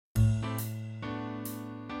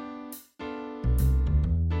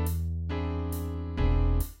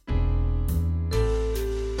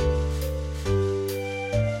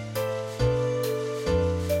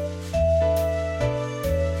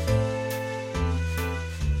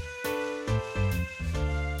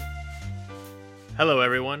Hello,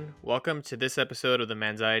 everyone. Welcome to this episode of the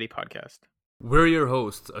Manxiety Podcast. We're your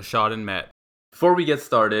hosts, Ashad and Matt. Before we get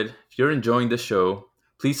started, if you're enjoying this show,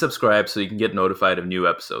 please subscribe so you can get notified of new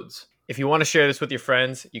episodes. If you want to share this with your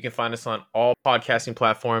friends, you can find us on all podcasting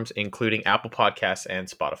platforms, including Apple Podcasts and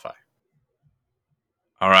Spotify.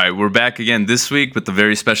 All right, we're back again this week with a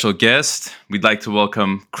very special guest. We'd like to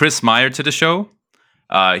welcome Chris Meyer to the show.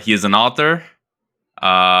 He is an author,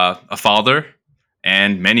 a father,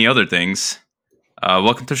 and many other things.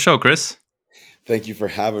 Welcome to the show, Chris. Thank you for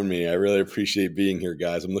having me. I really appreciate being here,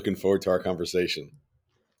 guys. I'm looking forward to our conversation.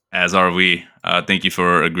 As are we. Thank you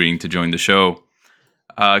for agreeing to join the show.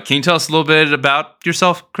 Can you tell us a little bit about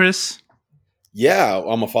yourself, Chris? Yeah,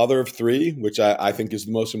 I'm a father of three, which I think is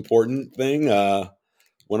the most important thing.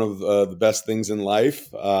 One of the best things in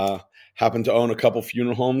life. Happened to own a couple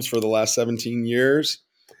funeral homes for the last 17 years.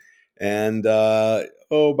 And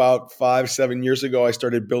about 5-7 years ago, I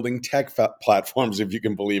started building tech platforms, if you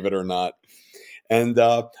can believe it or not. And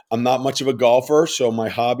I'm not much of a golfer, so my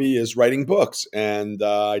hobby is writing books. And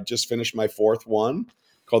I just finished my fourth one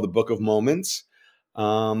called The Book of Moments.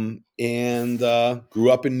 And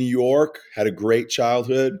grew up in New York, had a great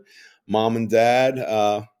childhood, mom and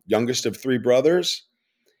dad, youngest of three brothers,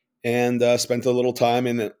 and spent a little time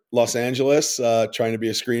in Los Angeles trying to be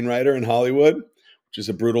a screenwriter in Hollywood, which is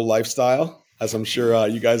a brutal lifestyle, as I'm sure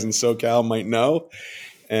you guys in SoCal might know.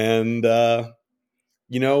 And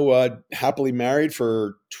happily married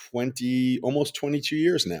for almost 22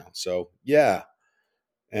 years now. So, yeah.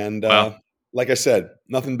 And Wow. like I said,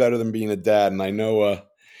 nothing better than being a dad. And I know,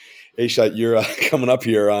 Aishat, you're coming up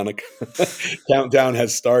here on a countdown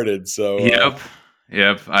has started. So, Yep.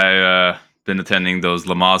 I been attending those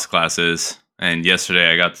Lamaze classes, and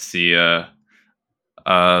yesterday I got to see a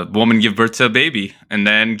woman give birth to a baby and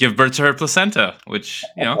then give birth to her placenta, which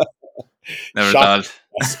never thought.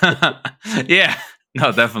 Yeah.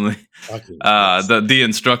 No, definitely. The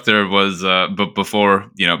instructor was, but before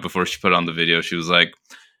she put on the video, she was like,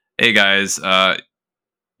 "Hey guys,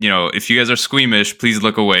 if you guys are squeamish, please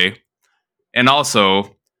look away. And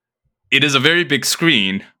also, it is a very big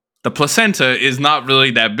screen. The placenta is not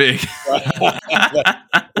really that big."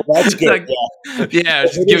 Well, that's good. Yeah,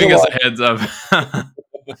 she's giving us a heads up.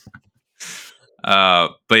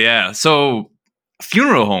 But yeah, so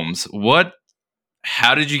funeral homes.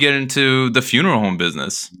 How did you get into the funeral home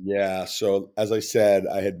business? Yeah. So as I said,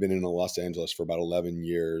 I had been in Los Angeles for about 11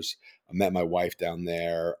 years. I met my wife down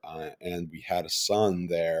there, and we had a son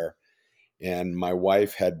there. And my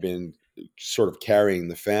wife had been sort of carrying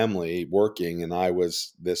the family, working, and I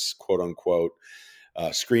was this quote unquote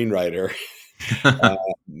screenwriter,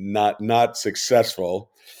 not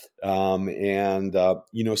successful.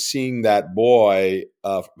 Seeing that boy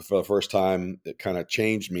for the first time, it kind of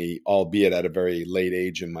changed me, albeit at a very late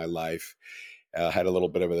age in my life. Had a little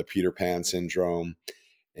bit of the Peter Pan syndrome.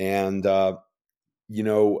 And, my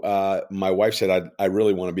wife said, I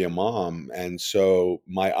really want to be a mom. And so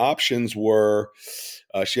my options were,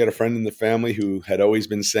 she had a friend in the family who had always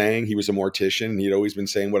been saying, he was a mortician, and he'd always been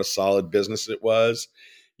saying what a solid business it was,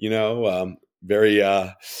 very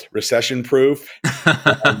recession proof.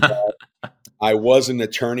 I was an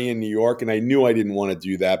attorney in New York, and I knew I didn't want to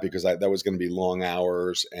do that because that was going to be long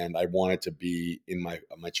hours, and I wanted to be in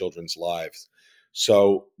my children's lives.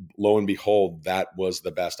 So lo and behold, that was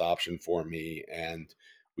the best option for me, and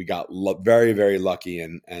we got very, very lucky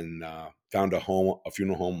and found a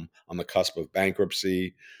funeral home on the cusp of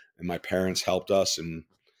bankruptcy, and my parents helped us, and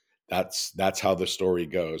that's how the story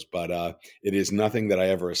goes. But it is nothing that I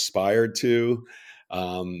ever aspired to.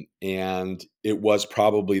 And it was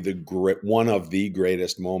probably one of the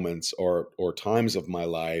greatest moments or times of my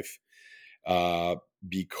life,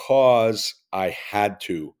 because I had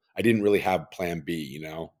to. I didn't really have plan B,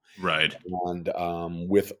 Right. And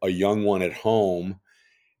with a young one at home,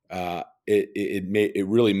 it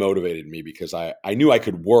really motivated me because I knew I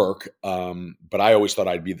could work, but I always thought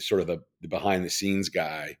I'd be sort of the behind the scenes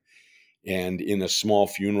guy. And in a small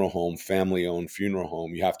funeral home, family owned funeral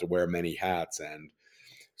home, you have to wear many hats, and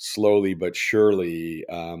slowly but surely,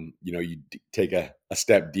 you take a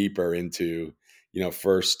step deeper into,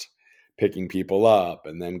 first picking people up,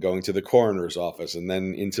 and then going to the coroner's office, and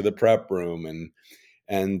then into the prep room.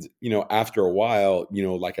 And after a while,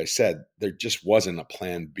 like I said, there just wasn't a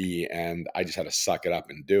plan B, and I just had to suck it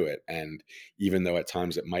up and do it. And even though at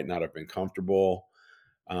times it might not have been comfortable,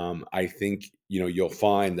 I think, you'll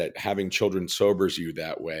find that having children sobers you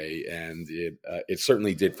that way. And it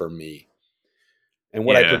certainly did for me. And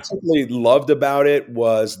what I particularly loved about it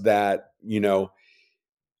was that,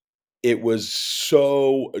 it was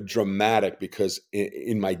so dramatic because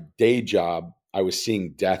in my day job, I was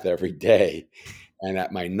seeing death every day. And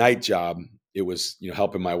at my night job, it was,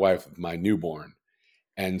 helping my wife with my newborn.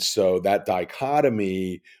 And so that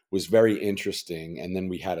dichotomy was very interesting. And then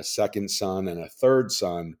we had a second son and a third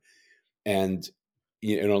son. And,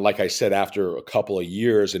 like I said, after a couple of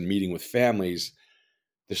years and meeting with families,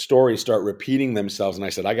 the stories start repeating themselves. And I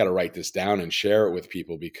said, I got to write this down and share it with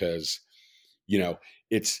people because,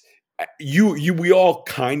 it's we all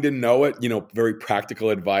kind of know it, very practical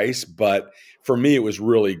advice. But for me, it was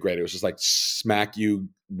really great. It was just like smack you,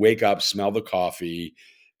 wake up, smell the coffee,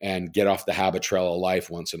 and get off the habit trail of life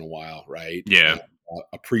once in a while, right? Yeah. And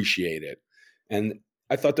appreciate it. And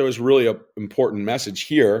I thought there was really an important message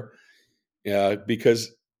here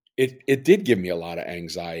because it did give me a lot of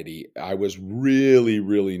anxiety. I was really,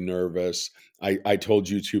 really nervous. I told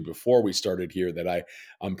you too before we started here that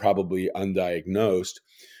I'm probably undiagnosed,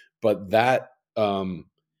 but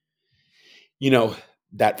you know,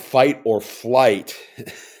 that fight or flight,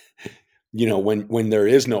 when there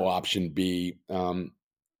is no option B,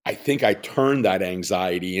 I think I turned that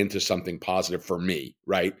anxiety into something positive for me,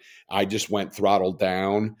 right? I just went throttle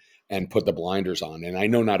down and put the blinders on. And I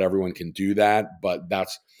know not everyone can do that, but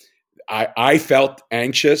I felt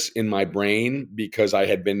anxious in my brain because I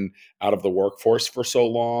had been out of the workforce for so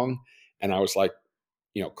long. And I was like,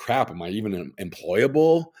 crap, am I even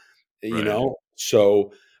employable? Right.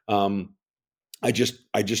 So, um, I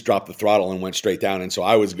just dropped the throttle and went straight down. And so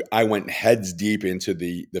I went heads deep into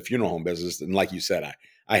the funeral home business. And like you said,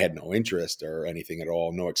 I had no interest or anything at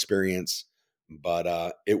all, no experience,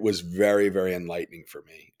 but it was very, very enlightening for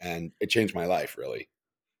me, and it changed my life really.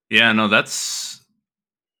 Yeah, no, that's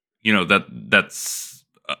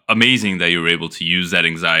amazing that you were able to use that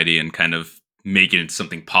anxiety and kind of make it into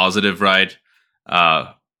something positive, right?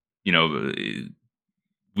 Uh, you know,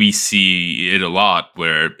 we see it a lot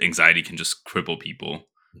where anxiety can just cripple people,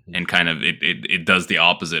 Mhm. and kind of it does the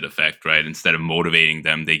opposite effect, right? Instead of motivating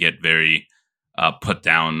them, they get very put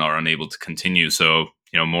down or unable to continue. So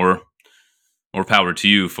more power to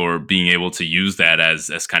you for being able to use that as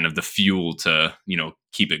kind of the fuel to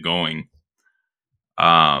keep it going.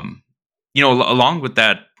 Um, along with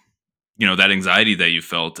that, that anxiety that you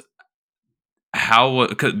felt, how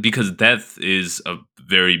because death is a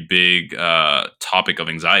very big topic of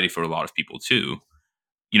anxiety for a lot of people too.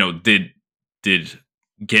 Did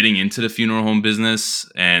getting into the funeral home business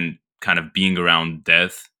and kind of being around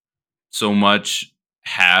death so much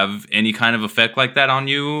have any kind of effect like that on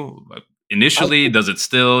you? I Initially, does it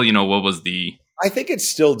still? What was the I think it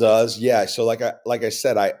still does. Yeah. So like I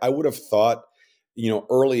said, I would have thought,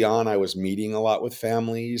 early on I was meeting a lot with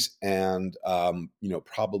families, and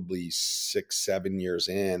probably 6, 7 years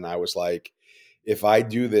in, I was like, if I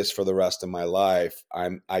do this for the rest of my life,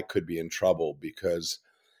 I could be in trouble because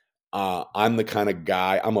I'm the kind of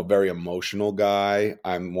guy, I'm a very emotional guy.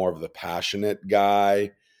 I'm more of the passionate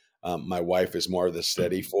guy. My wife is more of the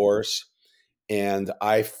steady force. And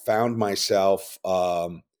I found myself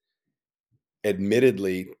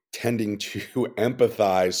admittedly tending to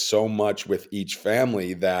empathize so much with each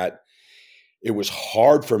family that it was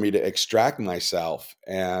hard for me to extract myself.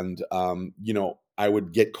 And, I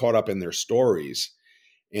would get caught up in their stories.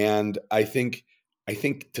 And I think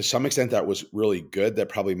to some extent that was really good. That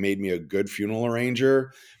probably made me a good funeral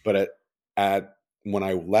arranger. But at when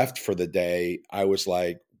I left for the day, I was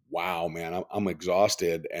like, wow, man, I'm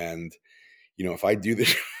exhausted. And if I do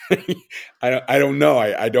this, I don't know.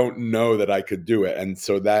 I don't know that I could do it. And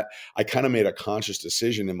so that I kind of made a conscious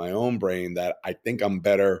decision in my own brain that I think I'm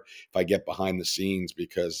better if I get behind the scenes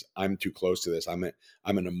because I'm too close to this. I'm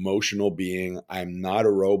an emotional being. I'm not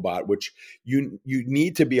a robot, which you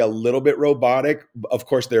need to be a little bit robotic. Of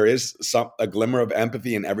course, there is a glimmer of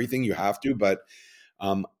empathy in everything. You have to, but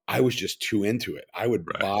I was just too into it. I would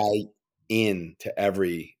right? buy into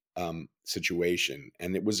every situation,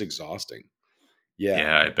 and it was exhausting. Yeah.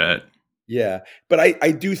 Yeah, I bet. Yeah. But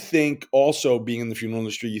I do think also being in the funeral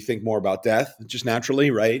industry, you think more about death just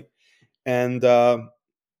naturally, right? And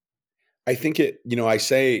I think I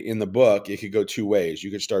say in the book, it could go two ways.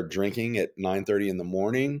 You could start drinking at 9:30 in the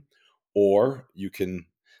morning, or you can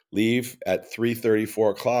leave at 3:30,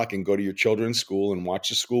 4 o'clock and go to your children's school and watch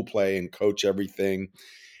the school play and coach everything.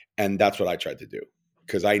 And that's what I tried to do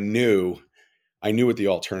because I knew what the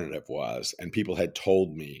alternative was, and people had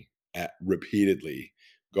told me repeatedly,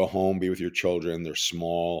 "Go home, be with your children. They're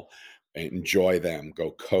small, enjoy them.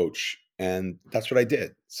 Go coach." And that's what I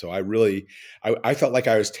did. So I felt like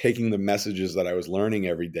I was taking the messages that I was learning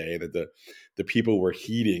every day that the people were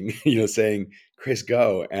heeding, saying, "Chris,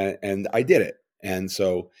 go," and I did it. And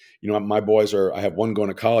so, my boys I have one going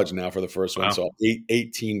to college now for the first one, Wow. so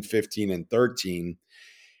 18, 15, and 13,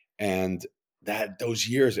 and those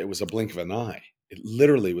years, it was a blink of an eye. it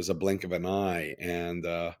literally was a blink of an eye. And,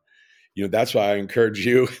 that's why I encourage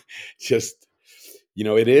you just,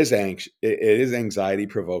 it is it is anxiety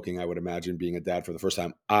provoking. I would imagine being a dad for the first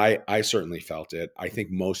time. I certainly felt it. I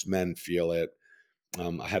think most men feel it.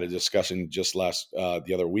 I had a discussion just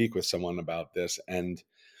the other week with someone about this, and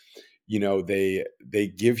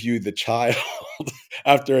they give you the child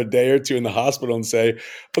after a day or two in the hospital and say,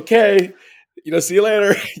 okay, see you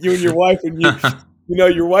later, you and your wife. And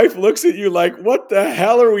your wife looks at you like, what the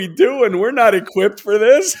hell are we doing? We're not equipped for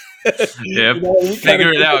this. Yep. We kind of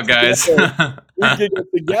Figure it out, guys. we giggle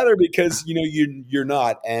together because you're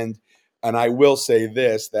not. And I will say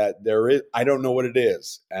this, that I don't know what it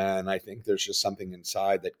is, and I think there's just something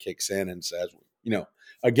inside that kicks in and says,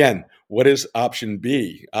 again, what is option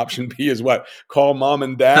B? Option B is what? Call mom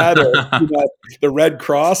and dad, or the Red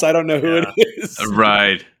Cross. I don't know who it is.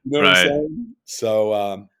 Right. You know what I'm saying?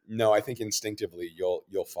 So no, I think instinctively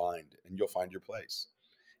you'll find your place.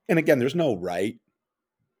 And again, there's no right.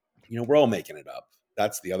 We're all making it up.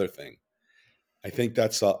 That's the other thing. I think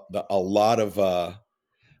that's a lot of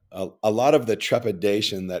a lot of the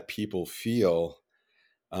trepidation that people feel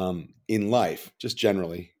in life, just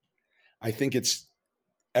generally. I think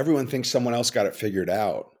everyone thinks someone else got it figured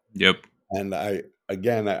out. Yep. And I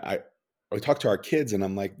talk to our kids and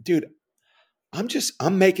I'm like, dude,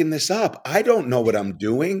 I'm making this up. I don't know what I'm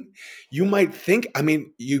doing. You might think I'm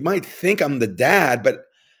the dad, but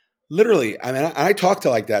literally, I talk to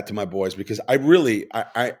like that to my boys because I really,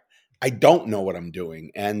 I don't know what I'm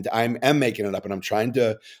doing, and am making it up. And I'm trying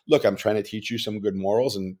to teach you some good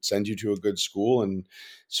morals and send you to a good school and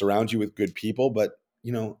surround you with good people. But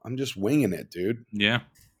I'm just winging it, dude. Yeah.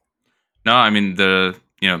 No, I mean the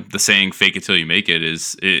saying "fake it till you make it"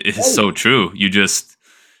 is so true. You just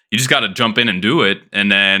got to jump in and do it,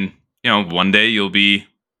 and then one day you'll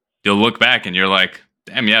look back and you're like,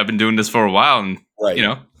 damn, yeah, I've been doing this for a while, and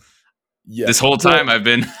Right. this whole time I've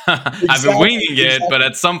been I've been winging it, but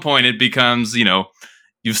at some point it becomes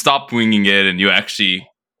you've stopped winging it and you actually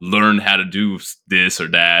learn how to do this or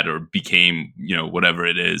that or became whatever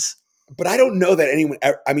it is. But I don't know that anyone,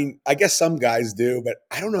 I guess some guys do, but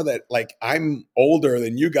I don't know that, like, I'm older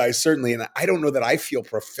than you guys, certainly. And I don't know that I feel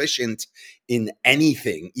proficient in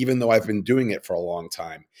anything, even though I've been doing it for a long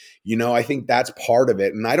time. I think that's part of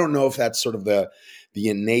it. And I don't know if that's sort of the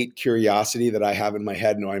innate curiosity that I have in my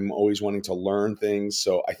head. No, I'm always wanting to learn things.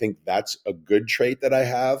 So I think that's a good trait that I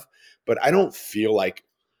have, but I don't feel like,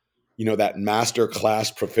 that master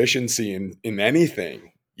class proficiency in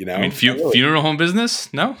anything, I mean, funeral home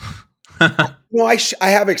business? No. I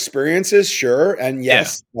have experiences, sure. And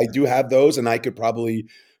yes, I do have those, and I could probably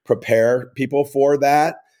prepare people for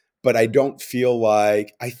that. But I don't feel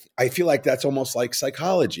like, I feel like that's almost like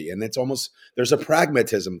psychology, and it's almost, there's a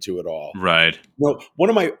pragmatism to it all. Right. Well, one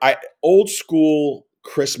of my old school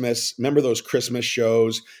Christmas, remember those Christmas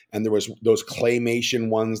shows? And there was those claymation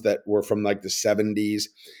ones that were from like the 70s.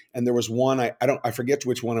 And there was one, I forget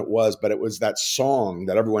which one it was, but it was that song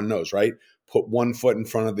that everyone knows, right? Put one foot in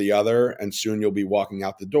front of the other and soon you'll be walking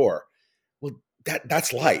out the door. Well,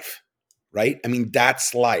 that's life, right? I mean,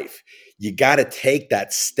 that's life. You got to take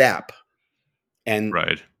that step, and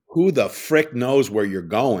who the frick knows where you're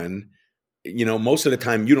going? Most of the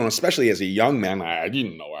time you don't, especially as a young man. I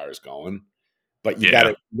didn't know where I was going, but you got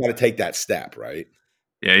to take that step, right?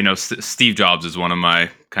 Yeah. Steve Jobs is one of my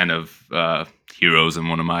kind of heroes and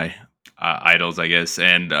one of my idols, I guess.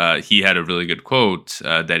 And he had a really good quote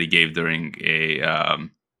that he gave during a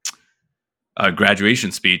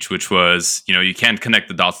graduation speech, which was, you can't connect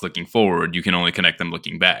the dots looking forward. You can only connect them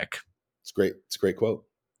looking back. It's great. It's a great quote.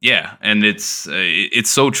 Yeah. And it's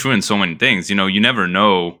so true in so many things. You never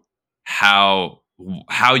know how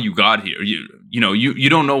you got here. You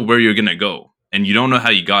don't know where you're going to go, and you don't know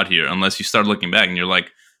how you got here unless you start looking back and you're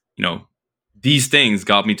like, these things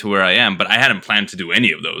got me to where I am, but I hadn't planned to do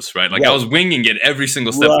any of those, right? Like I was winging it every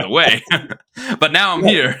single step of the way, but now I'm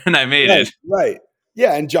here and I made it. Right.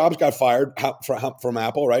 Yeah. And Jobs got fired from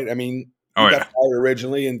Apple, right? I mean, he got fired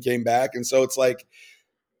originally and came back. And so it's like,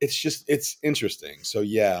 it's interesting. So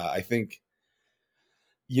yeah, I think,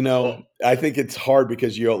 I think it's hard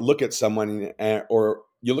because you look at someone or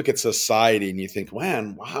you look at society and you think,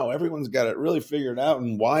 man, wow, everyone's got it really figured out.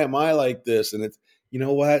 And why am I like this? And it's, you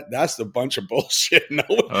know what? That's a bunch of bullshit.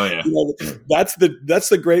 That's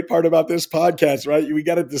the great part about this podcast, right? We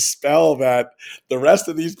got to dispel that the rest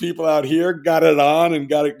of these people out here got it on and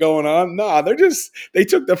got it going on. Nah, they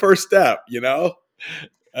took the first step,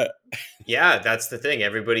 Yeah, that's the thing.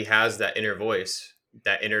 Everybody has that inner voice,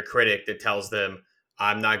 that inner critic that tells them,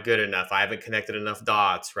 I'm not good enough. I haven't connected enough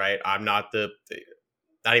dots, right? I'm not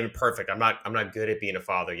not even perfect. I'm not good at being a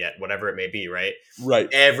father yet, whatever it may be, right? Right.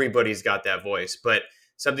 Everybody's got that voice. But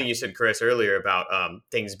something you said, Chris, earlier about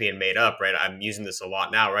things being made up, right? I'm using this a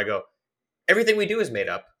lot now where I go, everything we do is made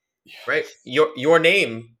up, right? Your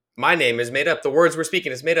name, my name is made up. The words we're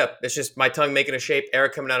speaking is made up. It's just my tongue making a shape, air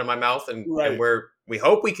coming out of my mouth, and Right. we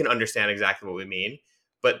hope we can understand exactly what we mean.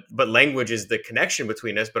 But language is the connection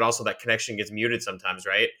between us, but also that connection gets muted sometimes,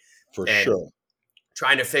 right? For And sure.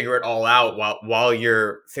 trying to figure it all out while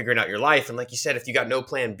you're figuring out your life. And like you said, if you got no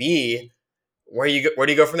plan B, where do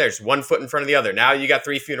you go from there? Just one foot in front of the other. Now you got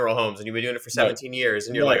 3 funeral homes and you've been doing it for Right. 17 years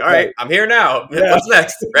and you're Right, like, all right, right. I'm here now. Yeah. What's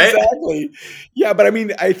next? Right? Exactly. Yeah, but I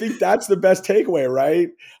mean, I think that's the best takeaway, right?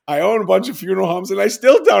 I own a bunch of funeral homes and I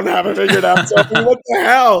still don't have it figured out. So I mean, what the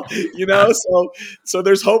hell? So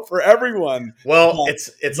there's hope for everyone. Well, But, it's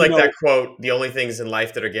you like know, that quote, the only things in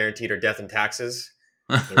life that are guaranteed are death and taxes.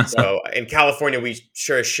 exactly. So in California, we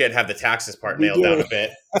sure as shit have the taxes part We nailed down do. a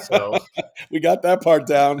bit. So We got that part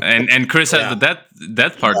down. And Chris has yeah, the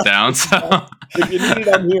death part down. So If you need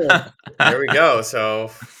it, I'm here. there we go.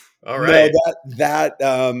 So, all No, right.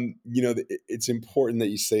 it's important that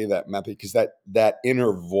you say that, Matt, because that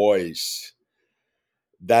inner voice,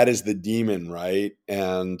 that is the demon, right?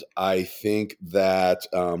 And I think that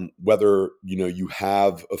whether you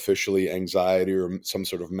have officially anxiety or some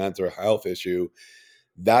sort of mental health issue,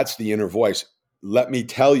 that's the inner voice. Let me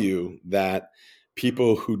tell you that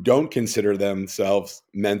people who don't consider themselves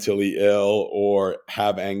mentally ill or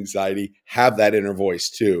have anxiety have that inner voice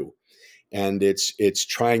too. And it's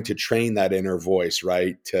trying to train that inner voice,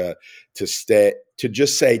 right? To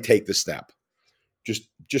just say, take the step.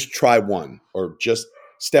 Just try one, or just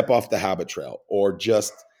step off the habit trail, or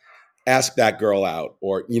just ask that girl out,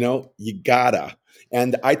 or you gotta.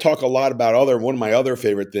 And I talk a lot about one of my other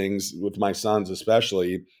favorite things with my sons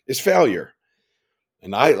especially is failure.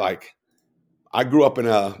 And I grew up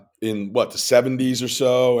in what, the 70s or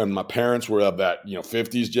so, and my parents were of that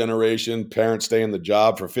 50s generation. Parents stay in the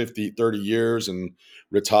job for 50, 30 years and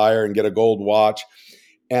retire and get a gold watch.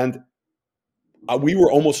 And we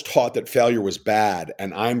were almost taught that failure was bad,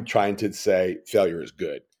 and I'm trying to say failure is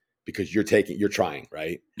good because you're trying,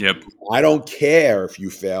 right? yep. I don't care if you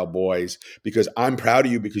fail, boys, because I'm proud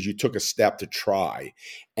of you because you took a step to try.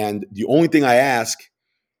 And the only thing I ask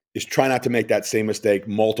is try not to make that same mistake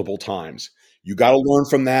multiple times. You got to learn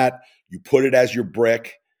from that. You put it as your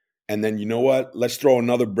brick, and then you know what? Let's throw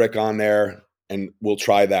another brick on there and we'll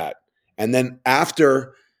try that. And then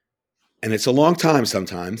after, and it's a long time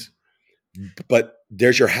sometimes, but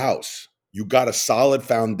there's your house. You got a solid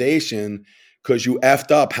foundation because you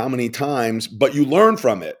effed up how many times, but you learn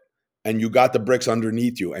from it and you got the bricks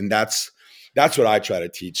underneath you. And that's what I try to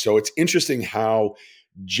teach. So it's interesting how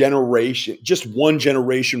just one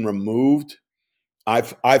generation removed,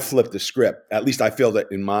 I've flipped the script. At least I feel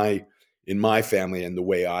that in my family and the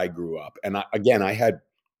way I grew up. And I had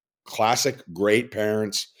classic great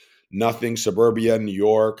parents, nothing, suburbia, New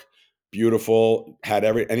York, beautiful, had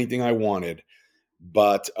anything I wanted.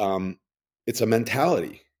 But it's a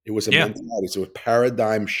mentality. It was a Yeah. mentality. So a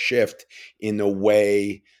paradigm shift in the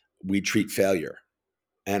way we treat failure.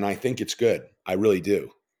 And I think it's good. I really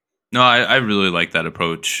do. No, I really like that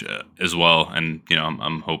approach as well, and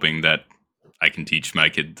I'm hoping that I can teach my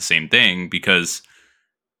kid the same thing because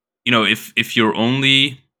if you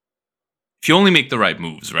only make the right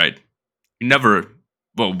moves, right? You never.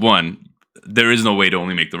 Well, one, there is no way to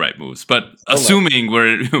only make the right moves, but Still no. assuming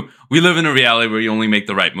we live in a reality where you only make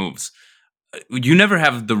the right moves, you never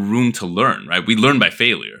have the room to learn, right? We learn by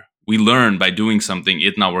failure. We learn by doing something,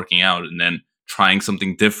 it not working out, and then trying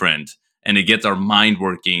something different. And it gets our mind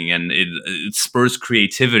working, and it spurs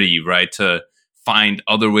creativity, right? To find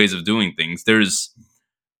other ways of doing things. There's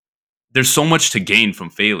so much to gain from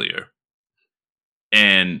failure.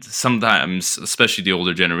 And sometimes, especially the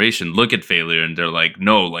older generation, look at failure and they're like,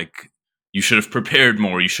 no, like you should have prepared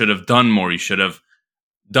more, you should have done more, you should have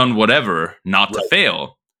done whatever not to Right.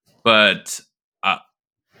 fail. But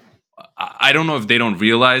I don't know if they don't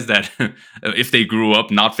realize that if they grew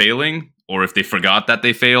up not failing, or if they forgot that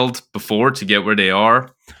they failed before to get where they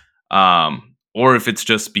are, or if it's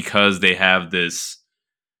just because they have this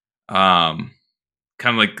kind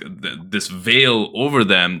of like this veil over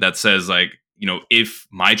them that says like, if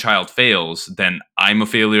my child fails, then I'm a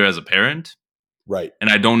failure as a parent. Right. And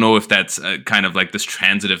I don't know if that's kind of like this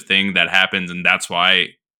transitive thing that happens, and that's why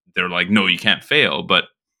they're like, no, you can't fail. But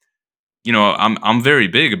I'm very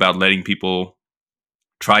big about letting people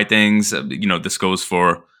try things. This goes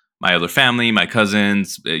for my other family, my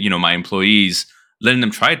cousins, my employees, letting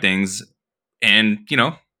them try things, and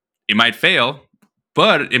it might fail,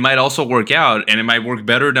 but it might also work out, and it might work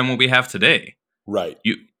better than what we have today. Right.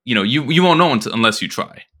 You won't know unless you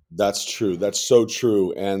try. That's true. That's so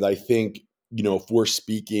true. And I think, if we're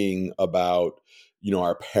speaking about,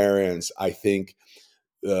 our parents, I think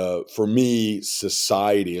for me,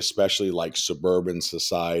 society, especially like suburban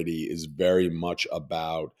society, is very much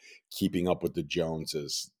about keeping up with the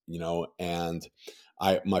Joneses, and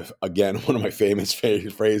again, one of my famous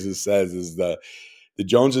phrases says is the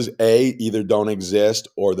Joneses, either don't exist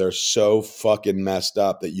or they're so fucking messed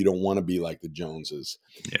up that you don't want to be like the Joneses.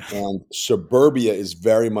 Yeah. And suburbia is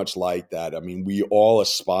very much like that. I mean, we all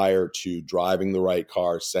aspire to driving the right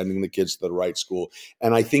car, sending the kids to the right school.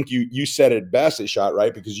 And I think you said it best, it shot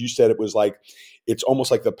right, because you said it was like, it's almost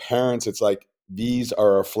like the parents, it's like, these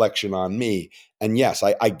are a reflection on me. And yes,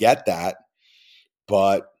 I get that.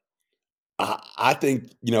 But I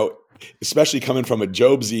think, especially coming from a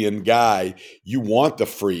Jobsian guy, you want the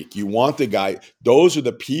freak, you want the guy. Those are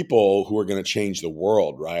the people who are going to change the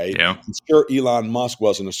world, right? Yeah. I'm sure Elon Musk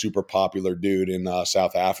wasn't a super popular dude in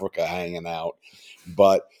South Africa hanging out,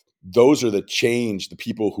 but those are the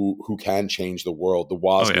people who can change the world. The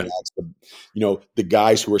Oh yeah. Wozniaks, the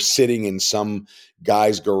guys who are sitting in some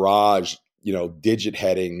guy's garage,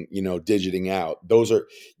 digiting out. Those are,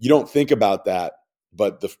 you don't think about that,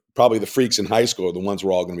 but probably the freaks in high school are the ones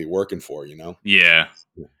we're all going to be working for, Yeah.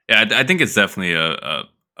 I think it's definitely a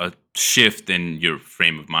shift in your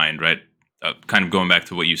frame of mind, right? Kind of going back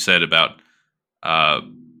to what you said about, uh,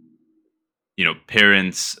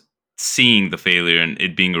 parents seeing the failure and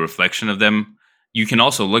it being a reflection of them. You can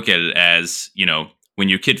also look at it as, when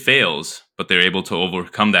your kid fails, but they're able to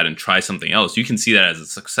overcome that and try something else, you can see that as a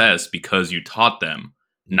success because you taught them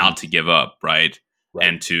not to give up, right? Right.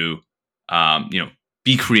 And to,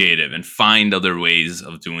 be creative and find other ways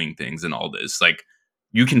of doing things and all this. Like,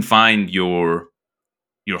 you can find your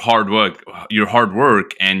hard work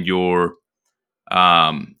and your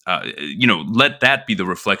let that be the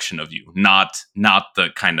reflection of you, not the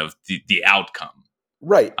kind of the outcome.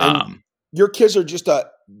 Right. And your kids are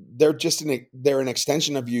they're an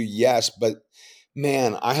extension of you, yes, but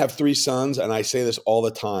man, I have 3 sons and I say this all the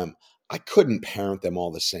time. I couldn't parent them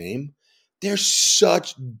all the same. They're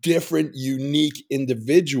such different, unique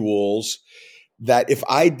individuals that if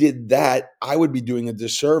I did that, I would be doing a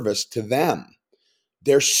disservice to them.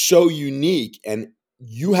 They're so unique, and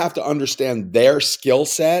you have to understand their skill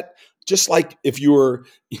set. Just like if you were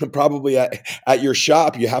probably at your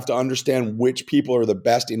shop, you have to understand which people are the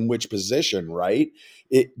best in which position, right?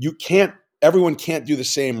 Everyone can't do the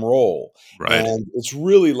same role. Right. And it's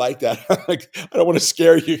really like that. Like, I don't want to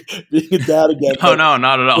scare you being a dad again. No,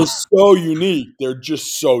 not at all. They're so unique. They're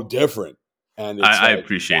just so different. And it's I like,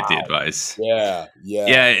 appreciate the wow. advice. Yeah.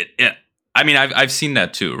 Yeah. I mean, I've seen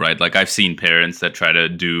that too, right? Like, I've seen parents that try to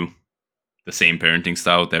do the same parenting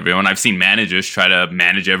style with everyone. I've seen managers try to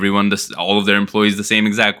manage all of their employees the same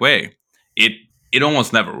exact way. It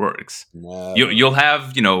almost never works. Never. You'll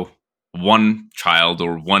have, one child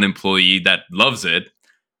or one employee that loves it,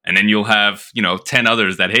 and then you'll have, 10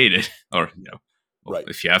 others that hate it, or Right.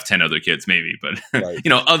 if you have 10 other kids, maybe, but Right.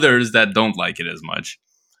 others that don't like it as much.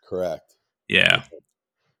 Correct. Yeah.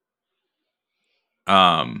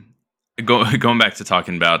 Going back to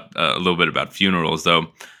talking about a little bit about funerals,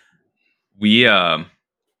 though, we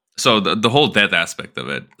so the whole death aspect of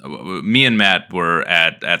it. Me and Matt were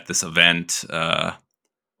at this event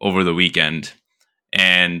over the weekend,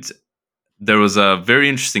 and there was a very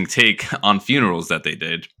interesting take on funerals that they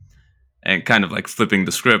did, and kind of like flipping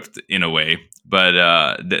the script in a way.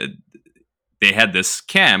 But they had this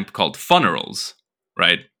camp called Funerals,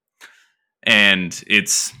 right? And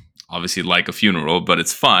it's obviously like a funeral, but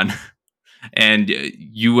it's fun. And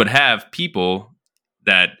you would have people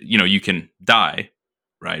that, you can die,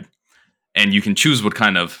 right? And you can choose what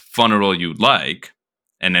kind of funeral you'd like.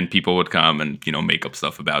 And then people would come and, make up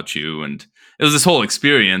stuff about you. And it was this whole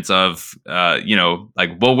experience of,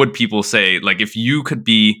 like, what would people say? Like, if you could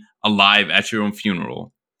be alive at your own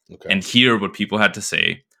funeral and hear what people had to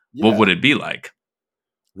say, what would it be like?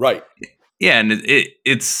 Right. Yeah. And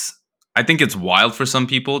it's, I think it's wild for some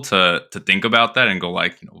people to think about that and go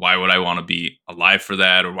like, why would I want to be alive for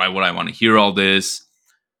that? Or why would I want to hear all this?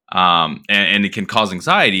 And it can cause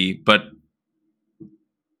anxiety, but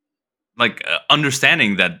like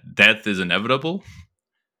understanding that death is inevitable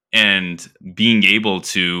and being able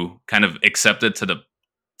to kind of accept it to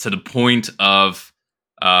the point of,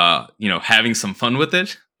 having some fun with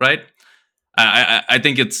it. Right. I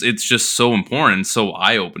think it's just so important, so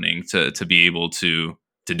eye opening to be able to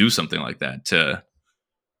do something like that, to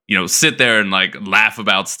sit there and like laugh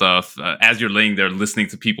about stuff as you're laying there listening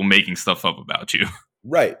to people making stuff up about you.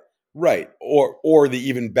 Right. Or the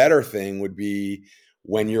even better thing would be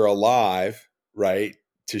when you're alive right?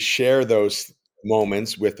 To share those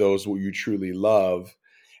moments with those who you truly love,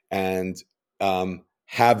 and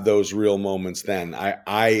have those real moments. Then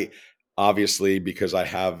I obviously, because I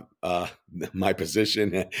have my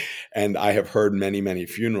position, and I have heard many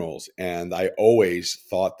funerals, and I always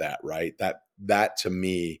thought that, right, that to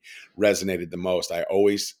me resonated the most.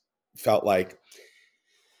 Felt like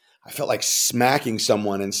I felt like smacking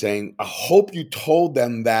someone and saying, I hope you told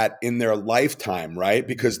them that in their lifetime, right?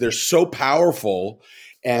 Because they're so powerful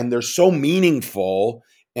and they're so meaningful.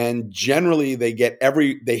 And generally they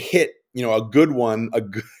hit, a good one,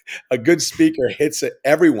 a good speaker hits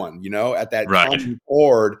everyone, at that Right. common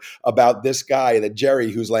chord about this guy, that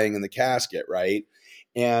Jerry, who's laying in the casket, right?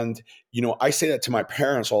 And, I say that to my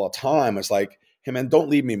parents all the time. It's like, hey man, don't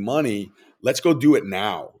leave me money. Let's go do it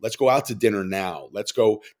now. Let's go out to dinner now. Let's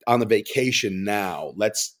go on the vacation now.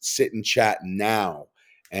 Let's sit and chat now.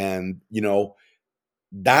 And,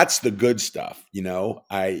 that's the good stuff.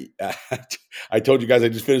 I told you guys I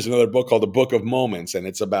just finished another book called The Book of Moments, and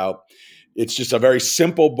it's just a very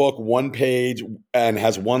simple book, one page, and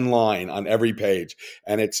has one line on every page.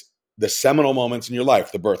 And it's the seminal moments in your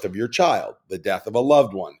life: the birth of your child, the death of a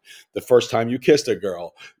loved one, the first time you kissed a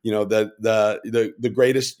girl, the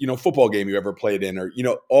greatest, football game you ever played in, or,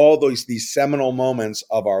 all these seminal moments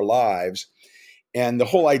of our lives. And the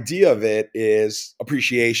whole idea of it is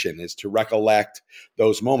appreciation, is to recollect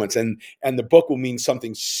those moments. And the book will mean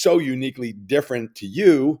something so uniquely different to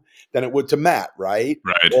you than it would to Matt, right?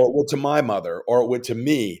 Right. Or it would to my mother, or it would to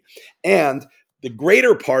me. And the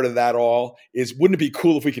greater part of that all is, wouldn't it be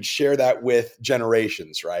cool if we could share that with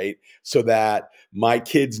generations, right? So that my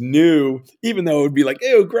kids knew, even though it would be like,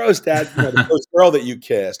 ew, gross, Dad, the first girl that you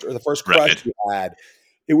kissed or the first crush Right. you had,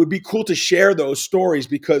 it would be cool to share those stories,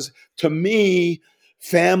 because to me,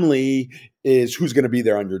 family is who's going to be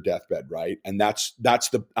there on your deathbed, right? And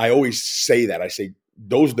I always say that. I say,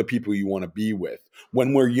 those are the people you want to be with.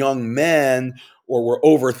 When we're young men or we're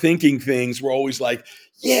overthinking things, we're always like,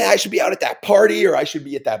 yeah, I should be out at that party, or I should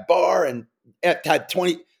be at that bar, and at that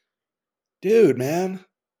 20. Dude, man,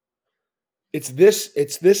 it's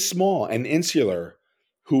this small and insular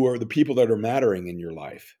who are the people that are mattering in your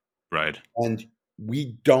life. Right. And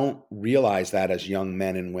we don't realize that as young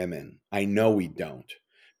men and women. I know we don't,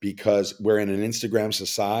 because we're in an Instagram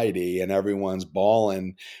society and everyone's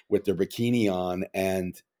balling with their bikini on,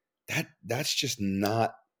 and that's just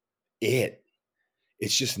not it.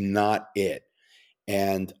 It's just not it.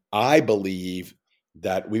 And I believe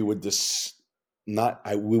that we would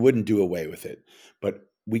we wouldn't do away with it, but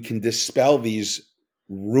we can dispel these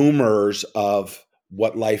rumors of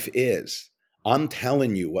what life is. I'm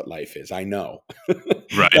telling you what life is. I know.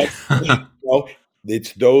 Right.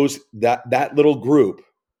 It's that little group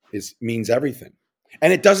means everything.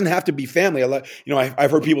 And it doesn't have to be family.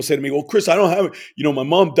 I've heard people say to me, well, Chris, I don't have, my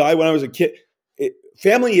mom died when I was a kid.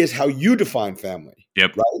 Family is how you define family.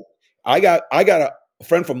 Yep. Right. I got a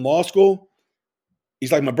friend from law school.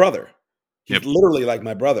 He's like my brother. He's literally like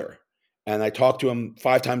my brother. And I talk to him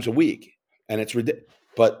 5 times a week, and it's ridiculous.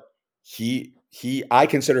 But I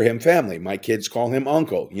consider him family. My kids call him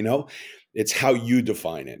uncle, it's how you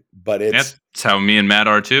define it, but it's how me and Matt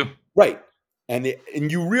are too. Right. And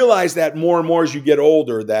you realize that more and more as you get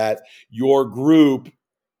older, that your group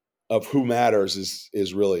of who matters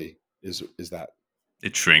is really that.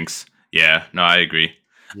 It shrinks. Yeah, no, I agree.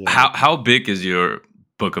 Yeah. How big is your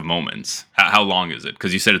book of moments? How long is it?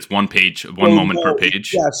 Because you said it's one page, one moment per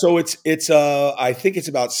page. Yeah, so it's I think it's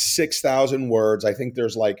about 6,000 words. I think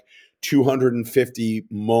there's like 250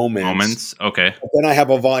 moments. Okay. But then I have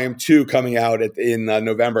a volume 2 coming out in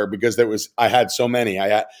November, because I had so many.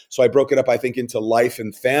 So I broke it up, I think, into life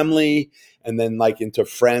and family, and then like into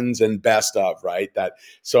friends and best of, right?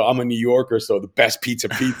 So I'm a New Yorker, so the best pizza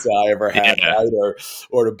I ever had, right?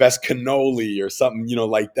 Or the best cannoli or something,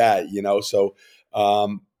 like that, So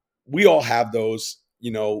we all have those,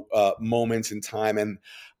 moments in time. And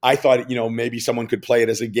I thought, maybe someone could play it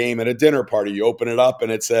as a game at a dinner party. You open it up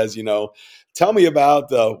and it says, tell me about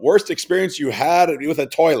the worst experience you had with a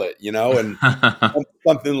toilet, and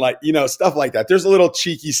something like, stuff like that. There's a little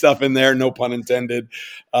cheeky stuff in there, no pun intended.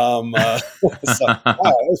 Wow, that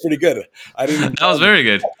was pretty good. That was very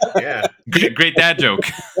good. Yeah. Great dad joke.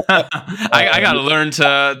 I gotta learn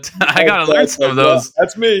some of those.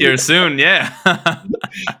 That's me here soon. Yeah.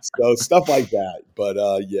 So stuff like that. But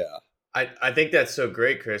yeah. I think that's so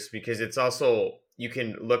great, Chris, because it's also, you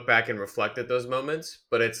can look back and reflect at those moments,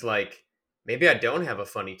 but it's like, maybe I don't have a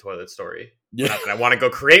funny toilet story. Yeah. Not that I want to go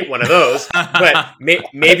create one of those, but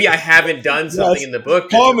maybe I haven't done something in the book.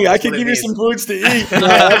 Call me. I can give you some foods to eat.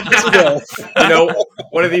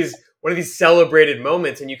 One of one of these celebrated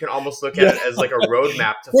moments, and you can almost look at Yeah. it as like a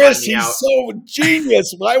roadmap to Chris, finding he's out. so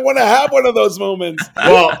genius. I want to have one of those moments.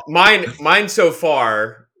 Well, mine so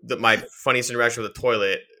far, my funniest interaction with the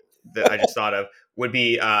toilet that I just thought of would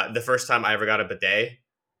be the first time I ever got a bidet.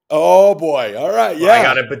 Oh boy. All right. Well, I Yeah.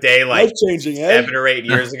 got a bidet Life like changing, eh? 7 or 8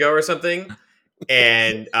 years ago or something.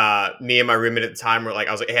 And me and my roommate at the time were like,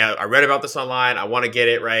 I was like, hey, I read about this online. I want to get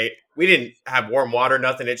it right. We didn't have warm water,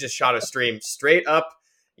 nothing. It just shot a stream straight up,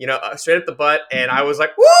 straight up the butt. And I was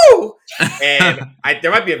like, woo! And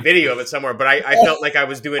there might be a video of it somewhere, but I felt like I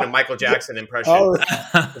was doing a Michael Jackson impression All right.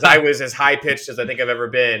 because I was as high pitched as I think I've ever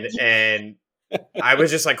been. And I was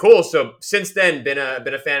just like, cool. So since then, been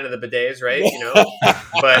a fan of the bidets, right?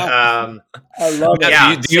 But I love it.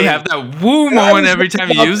 yeah, do you same. have that woo moment every time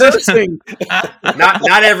you use it?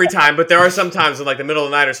 Not every time, but there are some times in like the middle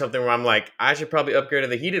of the night or something where I'm like, I should probably upgrade to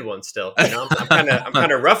the heated one still. I'm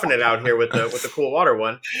kind of roughing it out here with the cool water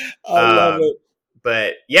one. I love it.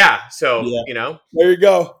 But yeah, so Yeah. There you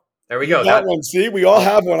go. there we You go. got one. See, we all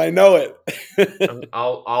have one. I know it.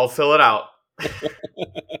 I'll fill it out.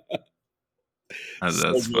 That's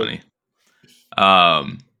So good.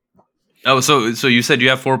 funny. So you said you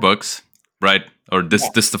have 4 books, right? Or this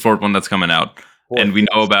is the 4th one that's coming out. And we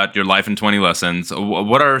know about your Life in 20 Lessons.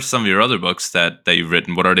 What are some of your other books that you've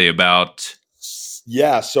written? What are they about?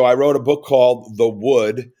 Yeah, so I wrote a book called The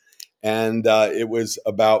Wood, and it was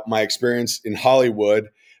about my experience in Hollywood,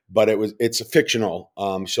 but it's fictional.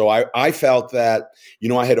 So I felt that,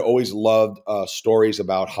 I had always loved stories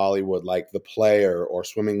about Hollywood, like The Player or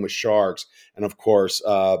Swimming with Sharks, and of course,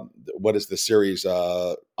 what is the series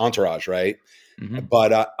Entourage, right? Mm-hmm.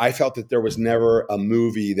 But I felt that there was never a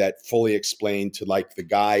movie that fully explained to like the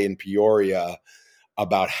guy in Peoria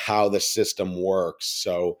about how the system works.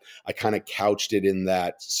 So I kind of couched it in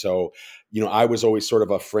that. So, I was always sort of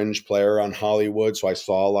a fringe player on Hollywood. So I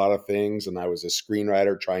saw a lot of things, and I was a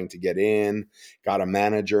screenwriter trying to get in, got a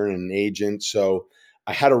manager and an agent. So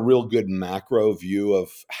I had a real good macro view of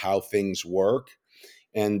how things work.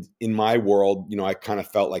 And in my world, I kind of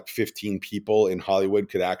felt like 15 people in Hollywood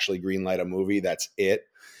could actually greenlight a movie. That's it.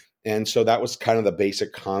 And so that was kind of the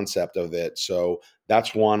basic concept of it. So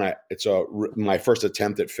that's one. It's my first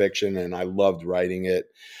attempt at fiction, and I loved writing it.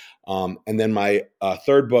 And then my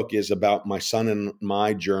third book is about my son and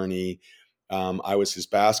my journey. I was his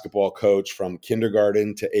basketball coach from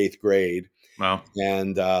kindergarten to 8th grade. Wow.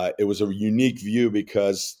 And it was a unique view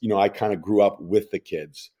because, I kind of grew up with the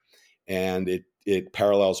kids, and it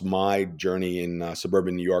parallels my journey in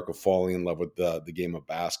suburban New York of falling in love with the game of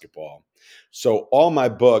basketball. So all my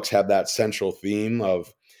books have that central theme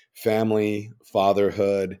of family,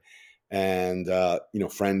 fatherhood, and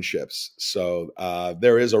friendships. So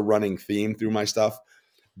there is a running theme through my stuff.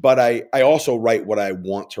 But I also write what I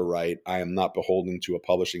want to write. I am not beholden to a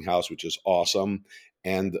publishing house, which is awesome.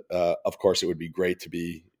 And of course, it would be great to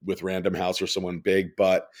be with Random House or someone big,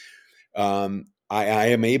 but I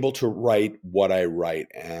am able to write what I write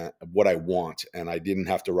and what I want. And I didn't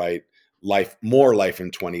have to write more life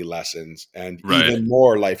in 20 lessons and even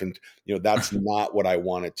more life in, that's not what I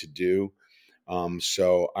wanted to do.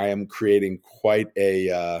 So I am creating quite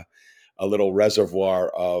a little reservoir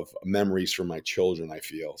of memories for my children, I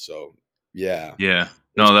feel. So, yeah. Yeah.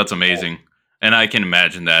 No, that's amazing. And I can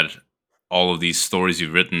imagine that all of these stories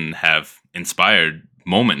you've written have inspired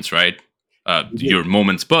moments, right? Your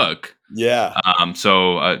Moments book. Yeah.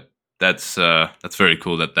 So that's very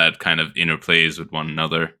cool that kind of interplays with one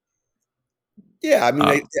another. Yeah. I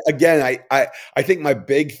mean, I think my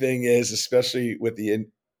big thing is, especially with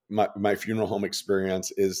my funeral home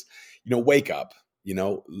experience, is, wake up.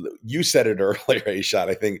 You said it earlier, Ashad.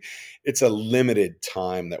 I think it's a limited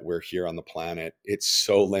time that we're here on the planet. It's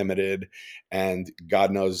so limited, and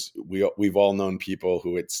God knows we've all known people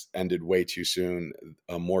who it's ended way too soon,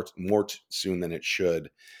 more soon than it should.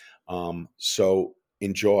 So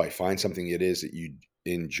find something it is that you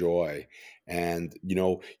enjoy. And,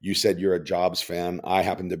 you said you're a Jobs fan. I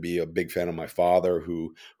happen to be a big fan of my father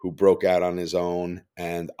who broke out on his own,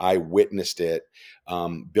 and I witnessed it,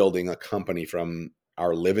 building a company from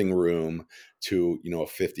our living room to, a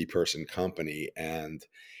 50-person company. And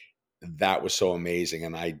that was so amazing.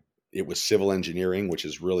 And it was civil engineering, which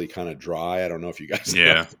is really kind of dry. I don't know if you guys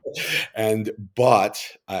know. But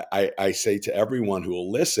I say to everyone who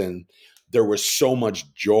will listen, there was so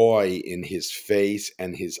much joy in his face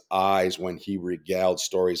and his eyes when he regaled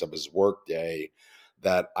stories of his workday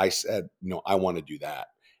that I said, I want to do that.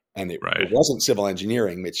 And it wasn't civil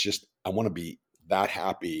engineering. It's just, I want to be that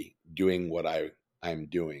happy doing what I'm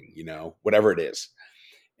doing, whatever it is.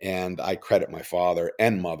 And I credit my father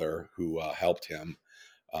and mother who helped him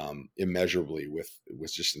immeasurably with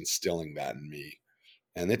just instilling that in me.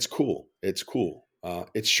 And it's cool. It's cool.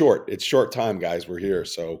 It's short time, guys. We're here.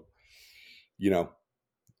 So,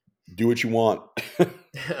 do what you want.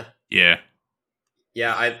 Yeah.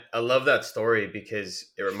 Yeah, I love that story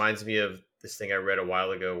because it reminds me of this thing I read a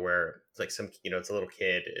while ago where it's like it's a little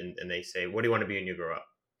kid and they say, what do you want to be when you grow up?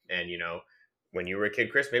 And, when you were a kid,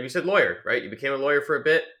 Chris, maybe you said lawyer, right? You became a lawyer for a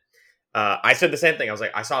bit. I said the same thing. I was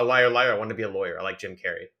like, I saw a liar, liar. I want to be a lawyer. I like Jim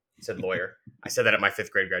Carrey. He said lawyer. I said that at my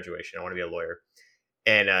 5th grade graduation. I want to be a lawyer.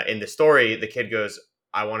 And in the story, the kid goes,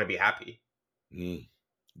 I want to be happy. Mm,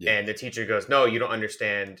 yeah. And the teacher goes, no, you don't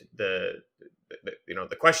understand the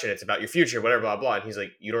question. It's about your future, whatever, blah, blah. And he's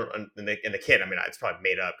like, you don't, and the kid, I mean, it's probably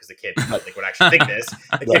made up because the kid would actually think this.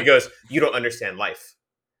 The kid goes, you don't understand life.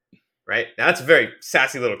 Right. Now that's a very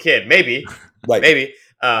sassy little kid. Maybe, Right. maybe.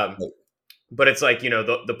 But it's like,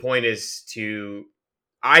 the point is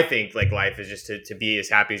I think like life is just to be as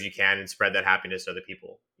happy as you can and spread that happiness to other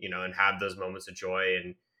people, and have those moments of joy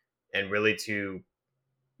and really to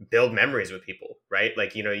build memories with people, right?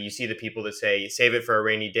 Like, you see the people that say, save it for a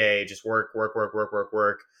rainy day, just work, work, work, work, work,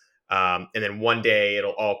 work. And then one day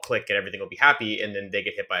it'll all click and everything will be happy. And then they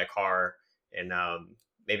get hit by a car and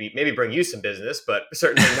maybe bring you some business, but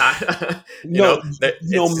certainly not. No,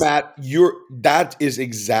 Matt, that is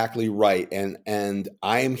exactly right. And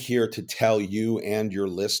I am here to tell you and your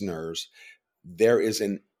listeners, there is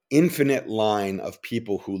an infinite line of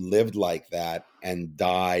people who lived like that and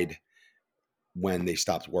died when they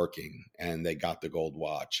stopped working and they got the gold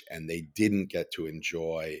watch and they didn't get to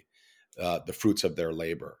enjoy the fruits of their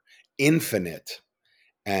labor. Infinite.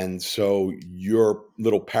 And so your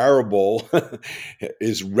little parable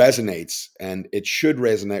resonates, and it should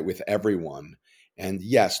resonate with everyone. And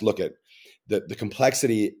yes, look at the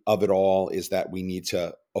complexity of it all is that we need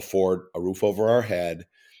to afford a roof over our head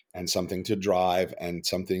and something to drive and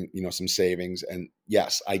something, some savings. And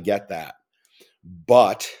yes, I get that.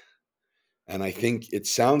 But, and I think it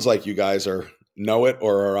sounds like you guys know it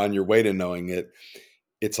or are on your way to knowing it.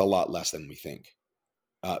 It's a lot less than we think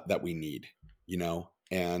that we need,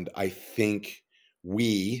 And I think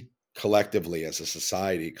we collectively as a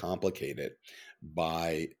society complicate it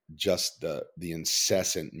by just the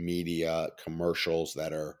incessant media commercials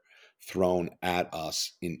that are thrown at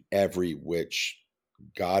us in every which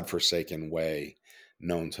godforsaken way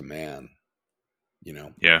known to man,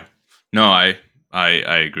 Yeah. No, I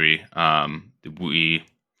agree.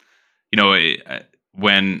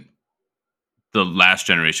 When the last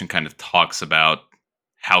generation kind of talks about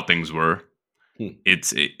how things were,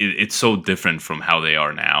 it's so different from how they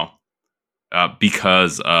are now,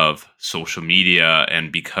 because of social media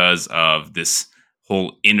and because of this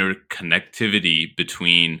whole interconnectivity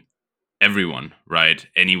between everyone, right?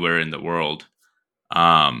 Anywhere in the world.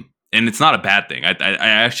 And it's not a bad thing. I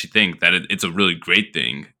actually think that it's a really great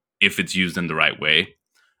thing if it's used in the right way.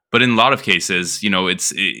 But in a lot of cases,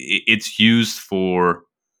 it's used for,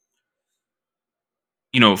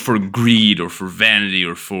 for greed or for vanity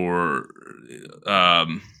or for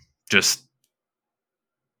just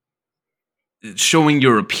showing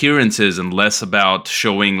your appearances and less about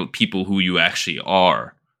showing people who you actually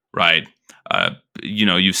are, right?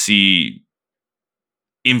 You see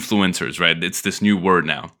influencers, right? It's this new word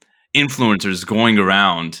now. Influencers going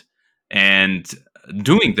around and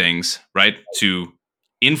doing things, right, to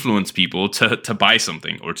influence people to buy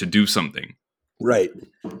something or to do something. Right.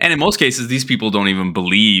 And in most cases, these people don't even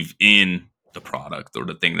believe in the product or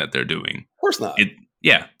the thing that they're doing. Of course not.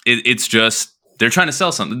 It's just they're trying to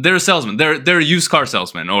sell something. They're a salesman. They're a used car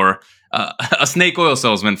salesman or a snake oil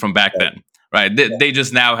salesman from back then, right? They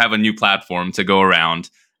just now have a new platform to go around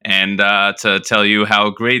and to tell you how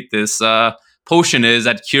great this potion is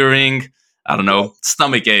at curing, I don't know,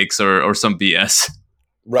 stomach aches or some BS.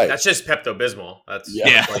 Right. That's just Pepto-Bismol. That's all you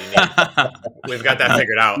need. We've got that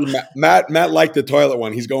figured out. Matt liked the toilet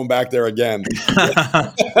one. He's going back there again.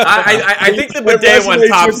 I think the bidet one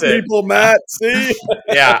tops it. People, Matt, see?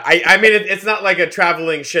 Yeah, I mean, it's not like a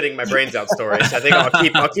traveling shitting my brains out story. So I think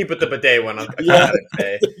I'll keep with the bidet one.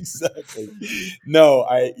 Exactly. No,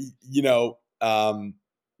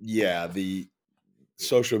 the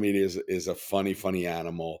social media is a funny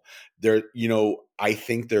animal. There, I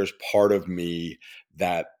think there's part of me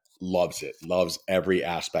that loves every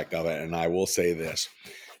aspect of it. And I will say this,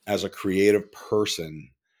 as a creative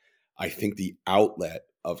person, I think the outlet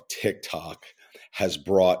of TikTok has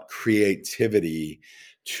brought creativity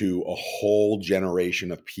to a whole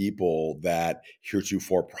generation of people that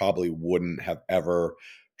heretofore probably wouldn't have ever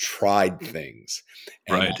tried things.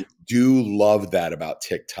 And right. I do love that about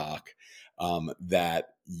TikTok, that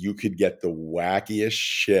you could get the wackiest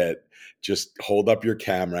shit. Just hold up your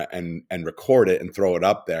camera and record it and throw it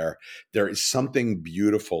up there. There is something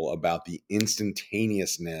beautiful about the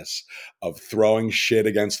instantaneousness of throwing shit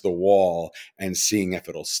against the wall and seeing if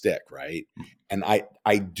it'll stick, right? And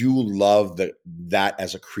I do love that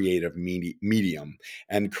as a creative medium.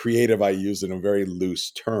 And creative I use in a very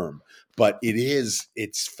loose term, but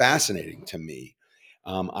it's fascinating to me.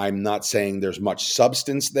 I'm not saying there's much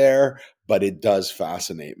substance there, but it does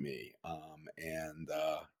fascinate me.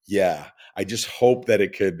 Yeah, I just hope that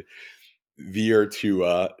it could veer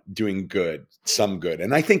to doing some good.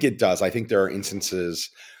 And I think it does. I think there are instances,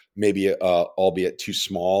 maybe albeit too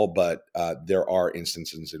small, but there are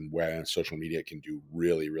instances in where social media can do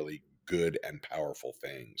really, really good and powerful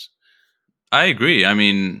things. I agree. I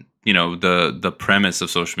mean, the premise of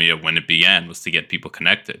social media when it began was to get people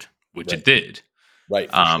connected, which Right. it did.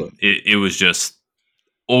 Right, for sure. It was just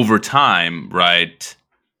over time, right?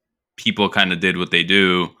 People kind of did what they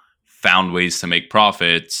do, found ways to make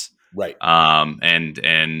profits, right?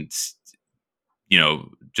 And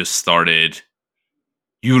just started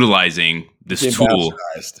utilizing this Became tool.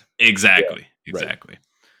 bastardized. Exactly.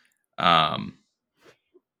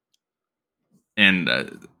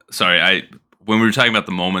 And sorry, when we were talking about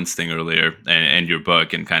the moments thing earlier and your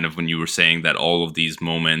book, and kind of when you were saying that all of these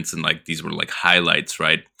moments and like these were like highlights,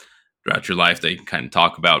 right, throughout your life that you can kind of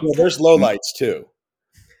talk about. Yeah, there's lowlights too.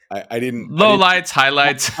 Highlights.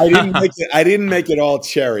 I didn't make it all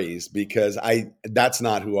cherries because that's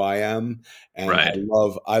not who I am. And right.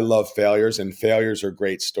 I love failures, and failures are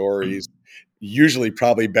great stories. Usually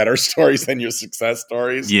probably better stories than your success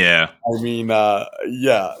stories. Yeah. I mean,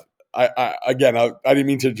 yeah. I didn't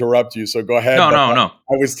mean to interrupt you, so go ahead. No.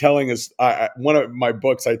 I was telling us one of my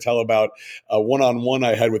books. I tell about a one-on-one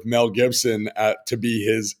I had with Mel Gibson to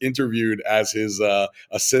be interviewed as his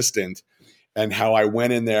assistant, and how I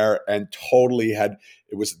went in there and totally it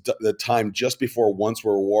was the time just before Once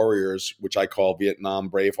Were Warriors, which I call Vietnam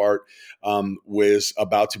Braveheart, was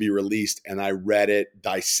about to be released. And I read it,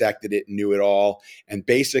 dissected it, knew it all, and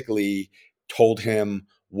basically told him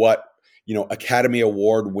what, Academy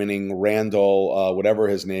Award winning Randall, whatever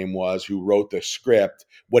his name was, who wrote the script,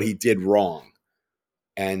 what he did wrong.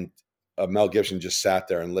 And Mel Gibson just sat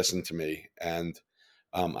there and listened to me. And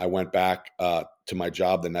I went back to my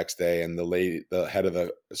job the next day, and the head of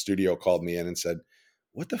the studio called me in and said,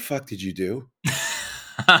 "What the fuck did you do?"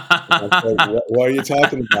 I said, what are you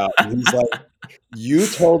talking about? And he's like, "You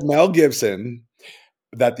told Mel Gibson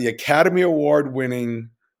that the Academy Award winning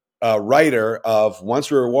writer of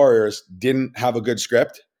Once We Were Warriors didn't have a good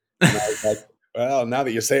script." And I was like, well, now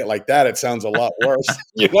that you say it like that, it sounds a lot worse,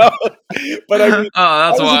 But I mean, that's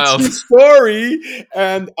that was wild. a true story,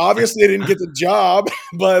 and obviously I didn't get the job,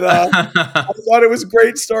 but I thought it was a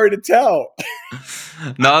great story to tell.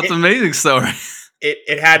 No, it's an amazing story.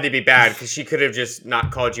 It had to be bad because she could have just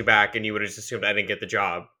not called you back and you would have just assumed I didn't get the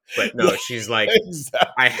job. But no, she's like,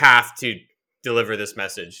 exactly. I have to deliver this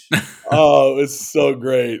message. Oh, it was so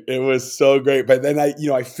great. It was so great. But then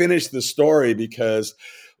I finished the story because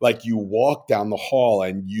like you walk down the hall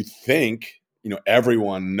and you think,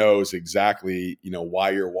 everyone knows exactly,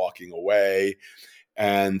 why you're walking away.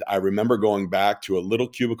 And I remember going back to a little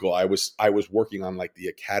cubicle. I was working on like the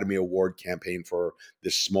Academy Award campaign for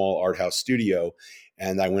this small art house studio.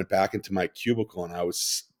 And I went back into my cubicle and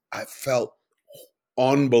I felt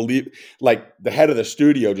unbelievable. Like the head of the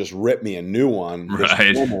studio just ripped me a new one, this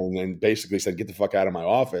right? woman, and basically said, "Get the fuck out of my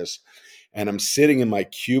office." And I'm sitting in my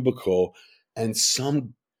cubicle, and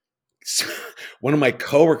one of my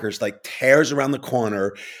coworkers like tears around the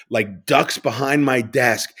corner, like ducks behind my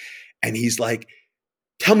desk, and he's like,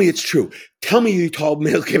 "Tell me it's true. Tell me you told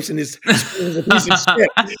Mel Gibson is a piece of shit."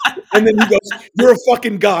 And then he goes, "You're a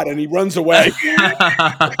fucking god," and he runs away.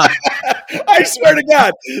 I swear to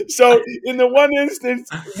God. So in the one instance,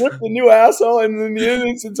 rip the new asshole, and in the other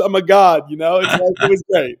instance, I'm a god. It's like it was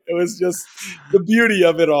great. It was just the beauty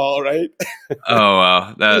of it all, right? Oh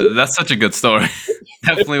wow, that's such a good story.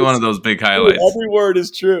 Definitely one of those big highlights. Every word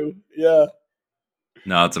is true. Yeah.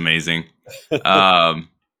 No, it's amazing. No,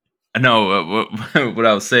 what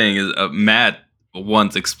I was saying is Matt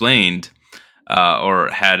once explained or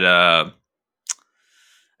had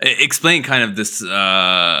explained kind of this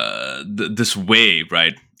this way,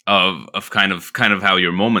 right, of kind of how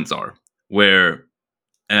your moments are, where,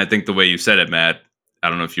 and I think the way you said it, Matt, I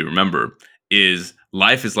don't know if you remember, is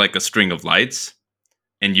life is like a string of lights,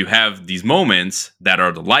 and you have these moments that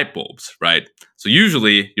are the light bulbs, right? So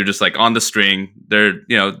usually you're just like on the string.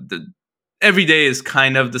 Every day is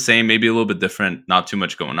kind of the same, maybe a little bit different, not too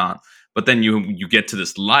much going on. But then you get to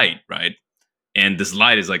this light, right? And this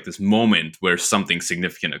light is like this moment where something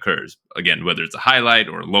significant occurs. Again, whether it's a highlight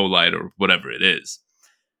or a low light or whatever it is.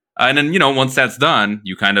 And then, once that's done,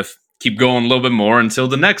 you kind of keep going a little bit more until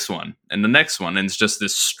the next one and the next one. And it's just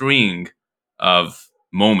this string of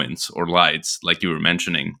moments or lights, like you were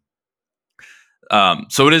mentioning.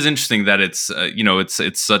 So it is interesting that it's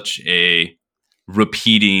such a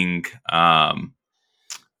repeating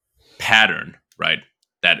pattern, right?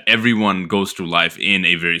 That everyone goes through life in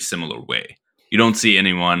a very similar way. You don't see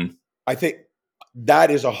anyone. I think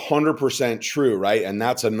that is 100% true, right? And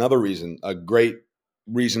that's another reason, a great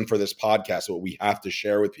reason for this podcast, what we have to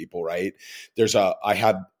share with people, right? I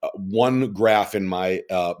have one graph in my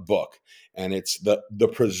book, and it's the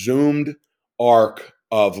presumed arc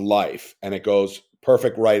of life, and it goes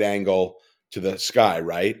perfect right angle to the sky,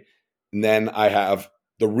 right? And then I have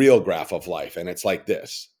the real graph of life, and it's like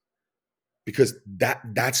this, because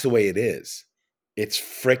that's the way it is. It's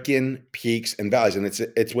freaking peaks and valleys, and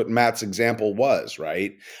it's what Matt's example was,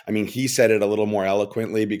 right? I mean, he said it a little more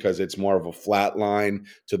eloquently because it's more of a flat line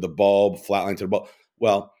to the bulb, flat line to the bulb.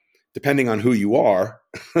 Well, depending on who you are,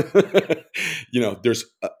 there's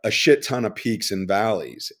a shit ton of peaks and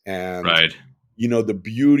valleys, and Right. The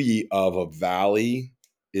beauty of a valley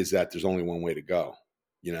is that there's only one way to go,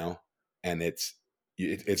 and it's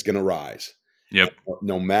going to rise. Yep.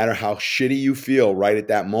 No matter how shitty you feel right at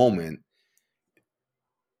that moment,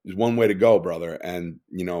 there's one way to go, brother. And,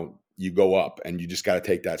 you go up, and you just got to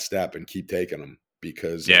take that step and keep taking them,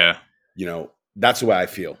 because, that's the way I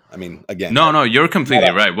feel. I mean, again, no, you're completely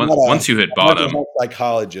right. Once you hit bottom, I'm not a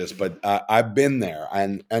psychologist, but I've been there,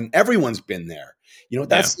 and everyone's been there.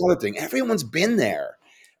 That's the other thing. Everyone's been there,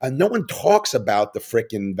 and no one talks about the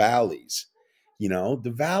frickin' valleys.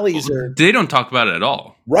 The valleys are. They don't talk about it at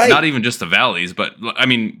all. Right. Not even just the valleys, but I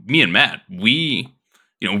mean, me and Matt, we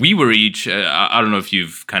were each, I don't know if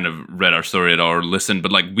you've kind of read our story at all or listened,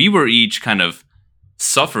 but like we were each kind of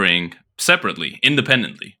suffering separately,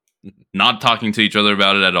 independently, not talking to each other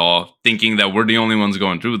about it at all, thinking that we're the only ones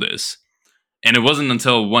going through this. And it wasn't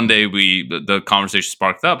until one day the conversation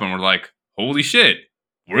sparked up, and we're like, holy shit,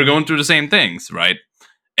 we're going through the same things, right?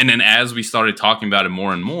 And then as we started talking about it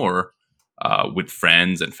more and more with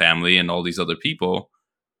friends and family and all these other people,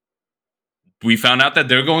 we found out that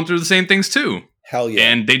they're going through the same things too. Hell yeah.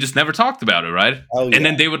 And they just never talked about it, right? Hell yeah. And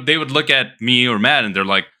then they would look at me or Matt, and they're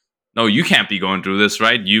like, no, you can't be going through this,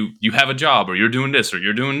 right? You have a job, or you're doing this, or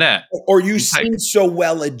you're doing that. Or you seem so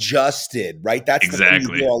well adjusted, right? That's exactly the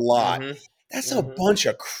thing you hear a lot. Mm-hmm. That's a bunch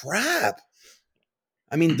of crap.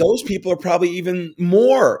 I mean, those people are probably even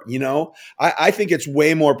more, I think it's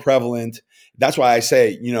way more prevalent. That's why I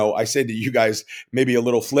say, I said to you guys maybe a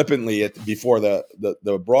little flippantly before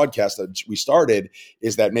the broadcast that we started,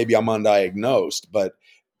 is that maybe I'm undiagnosed, but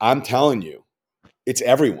I'm telling you, it's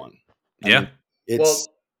everyone. Yeah.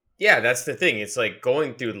 That's the thing. It's like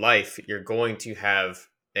going through life, you're going to have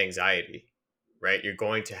anxiety, right? You're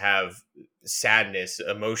going to have sadness,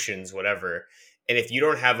 emotions, whatever. And if you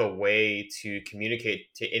don't have a way to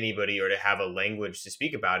communicate to anybody or to have a language to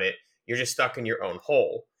speak about it, you're just stuck in your own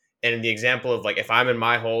hole. And in the example of like, if I'm in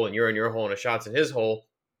my hole and you're in your hole and a shot's in his hole,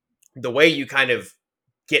 the way you kind of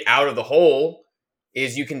get out of the hole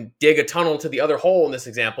is you can dig a tunnel to the other hole in this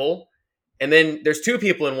example. And then there's two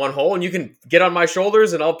people in one hole, and you can get on my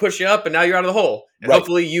shoulders and I'll push you up, and now you're out of the hole. And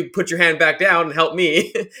hopefully you put your hand back down and help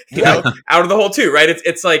me out of the hole too, right?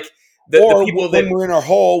 It's like the people when we're in our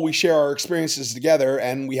hole, we share our experiences together,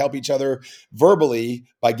 and we help each other verbally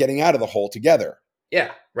by getting out of the hole together.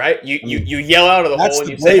 Yeah, right. You yell out of the hole and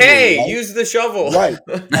you say, "Hey, right? Use the shovel." Right.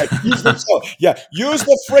 Use the shovel. Yeah, use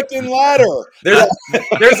the freaking ladder.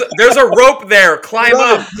 There's a rope there. Climb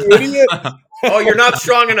up, you idiot. Oh, you're not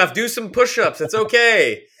strong enough. Do some push-ups. It's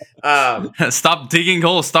okay. Stop digging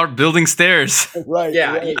holes. Start building stairs. Right.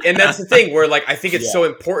 Yeah, right. And that's the thing where, like, I think it's so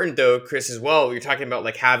important, though, Chris, as well. You're talking about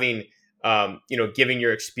like having, giving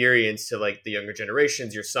your experience to like the younger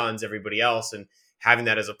generations, your sons, everybody else, and having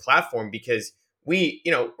that as a platform, because we're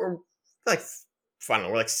like, I don't know,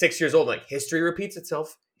 we're like 6 years old. Like, history repeats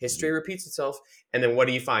itself. And then what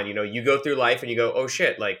do you find? You go through life and you go, oh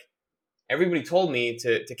shit, like, everybody told me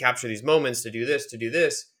to capture these moments, to do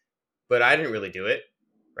this, but I didn't really do it,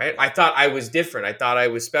 right? I thought I was different. I thought I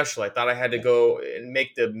was special. I thought I had to go and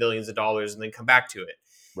make the millions of dollars and then come back to it.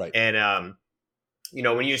 Right. And,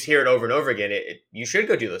 when you just hear it over and over again, you should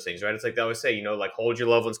go do those things, right? It's like they always say, like, hold your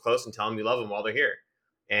loved ones close and tell them you love them while they're here.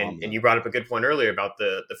 And you brought up a good point earlier about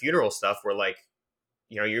the funeral stuff where, like,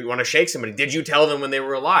 you want to shake somebody. Did you tell them when they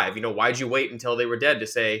were alive? Why'd you wait until they were dead to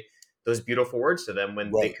say those beautiful words to them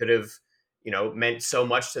when they could have, meant so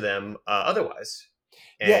much to them otherwise?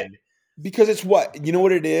 And Because it's what, you know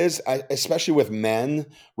what it is, especially with men,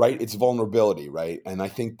 right? It's vulnerability, right? And I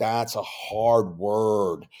think that's a hard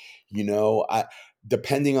word, you know.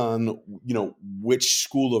 Depending on, which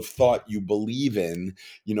school of thought you believe in,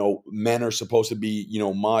 men are supposed to be,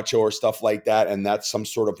 macho or stuff like that, and that's some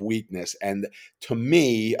sort of weakness. And to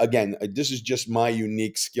me, again, this is just my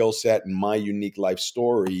unique skill set and my unique life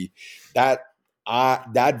story. That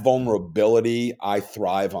vulnerability I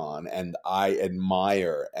thrive on and I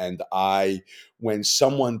admire. And when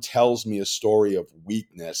someone tells me a story of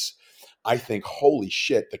weakness, I think, holy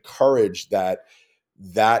shit, the courage that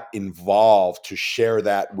involved to share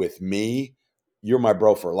that with me. You're my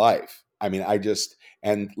bro for life. I mean,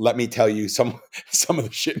 and let me tell you some of the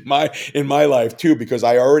shit in my life too, because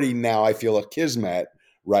I feel a kismet,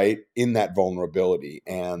 right, in that vulnerability.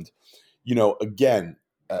 And again,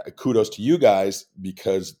 kudos to you guys,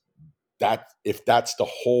 because if that's the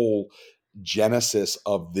whole genesis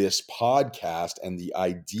of this podcast and the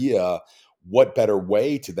idea, what better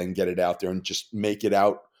way to then get it out there and just make it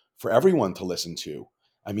out for everyone to listen to?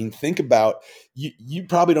 I mean, think about, you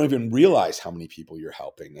probably don't even realize how many people you're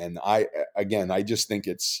helping. And I just think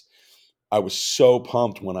I was so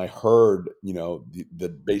pumped when I heard,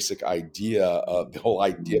 the basic idea of the whole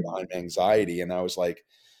idea behind anxiety. And I was like,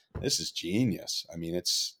 this is genius. I mean,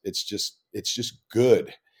 it's just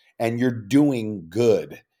good, and you're doing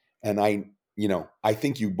good. And I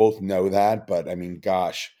think you both know that, but I mean,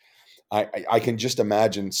 gosh, I can just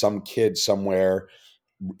imagine some kid somewhere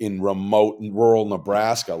in remote rural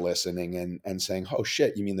Nebraska listening and saying, "Oh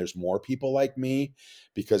shit, you mean there's more people like me?"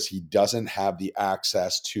 Because he doesn't have the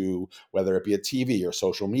access to, whether it be a TV or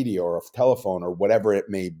social media or a telephone or whatever it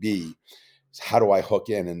may be. How do I hook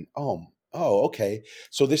in? And okay.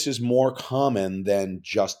 So this is more common than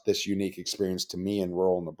just this unique experience to me in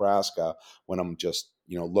rural Nebraska when I'm just,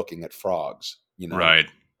 looking at frogs, Right.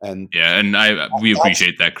 and Yeah, and we that's,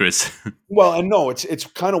 appreciate that, Chris. well, and no, it's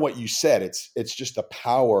kind of what you said. It's just the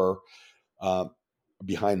power uh,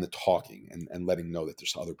 behind the talking and letting know that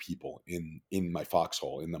there's other people in my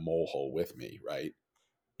foxhole, in the mole hole with me, right?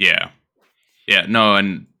 Yeah. Yeah, no,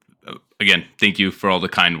 and again, thank you for all the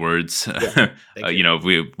kind words. Yeah. Thank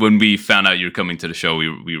you. When we found out you're coming to the show,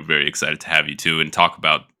 we were very excited to have you too and talk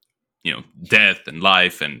about death and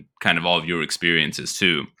life and kind of all of your experiences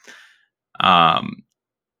too. Um,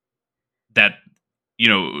 that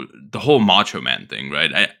the whole Macho Man thing,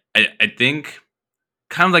 right? I think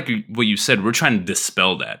kind of like what you said, we're trying to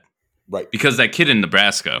dispel that Right. because that kid in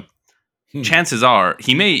Nebraska, chances are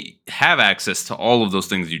he may have access to all of those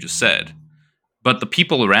things you just said. But the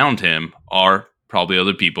people around him are probably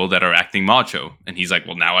other people that are acting macho. And he's like,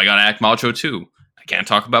 well, now I got to act macho too. I can't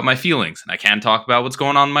talk about my feelings and I can't talk about what's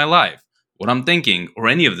going on in my life, what I'm thinking, or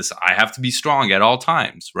any of this. I have to be strong at all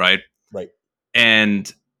times, right? Right.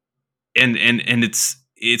 And and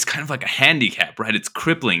it's kind of like a handicap, right? It's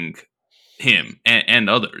crippling him and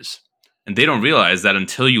others. And they don't realize that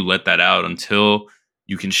until you let that out, until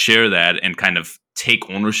you can share that and kind of take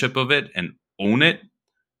ownership of it and own it,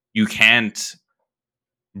 you can't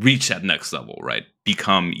reach that next level, right?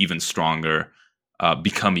 Become even stronger,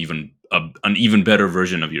 become an even better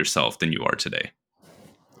version of yourself than you are today.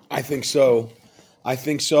 I think so.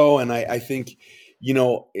 And I think,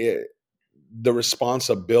 the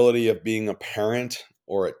responsibility of being a parent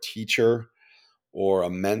or a teacher or a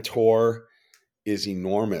mentor is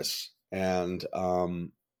enormous. And,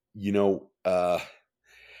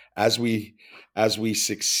 as we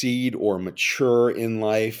succeed or mature in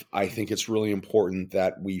life, I think it's really important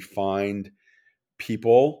that we find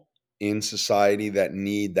people in society that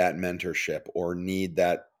need that mentorship or need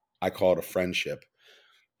that, I call it a friendship,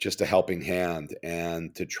 just a helping hand,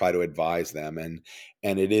 and to try to advise them. And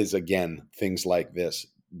it is, again, things like this,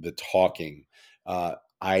 the talking.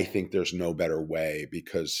 I think there's no better way,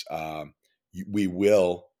 because we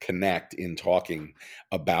will connect in talking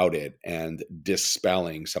about it and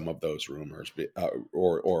dispelling some of those rumors,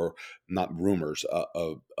 or not rumors,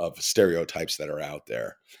 of stereotypes that are out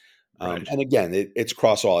there. Right. And again, it's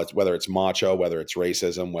cross all. It's whether it's macho, whether it's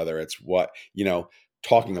racism, whether it's what,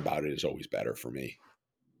 talking about it is always better for me.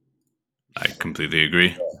 I completely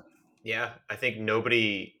agree. Yeah, I think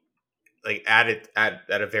nobody, like, at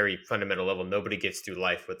a very fundamental level, nobody gets through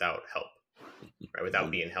life without help, right? Without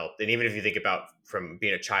being helped. And even if you think about from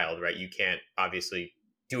being a child, right, you can't obviously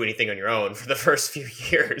do anything on your own for the first few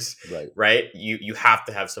years, Right. right? You have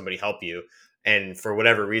to have somebody help you. And for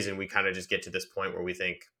whatever reason, we kind of just get to this point where we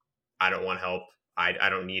think, I don't want help. I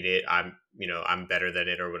don't need it. I'm better than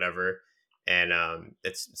it or whatever. And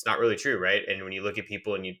it's not really true, right? And when you look at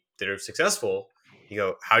people that are successful, you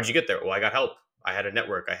go, how'd you get there? Well, I got help. I had a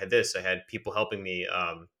network. I had this. I had people helping me.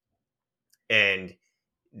 and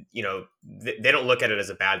they don't look at it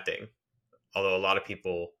as a bad thing, although a lot of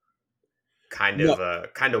people No,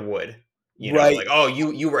 kind of would, right, like, oh,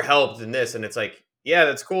 you were helped in this, and it's like, yeah,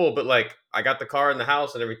 that's cool, but like I got the car and the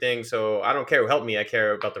house and everything, so I don't care who helped me, I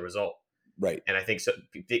care about the result. right. And I think so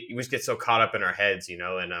we just get so caught up in our heads,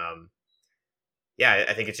 and yeah,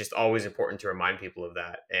 I think it's just always important to remind people of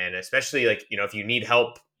that. And especially, like, if you need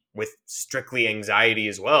help with strictly anxiety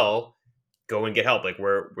as well, go and get help. Like,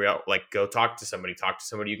 like, go talk to somebody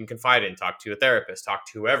you can confide in, talk to a therapist, talk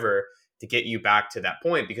to whoever, to get you back to that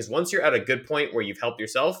point. Because once you're at a good point where you've helped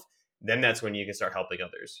yourself, then that's when you can start helping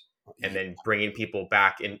others, and then bringing people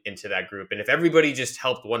back into that group. And if everybody just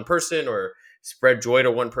helped one person or spread joy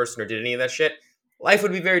to one person or did any of that shit, life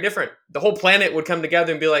would be very different. The whole planet would come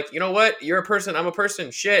together and be like, you know what? You're a person. I'm a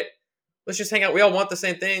person. Shit. Let's just hang out. We all want the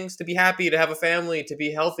same things: to be happy, to have a family, to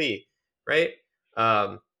be healthy, right?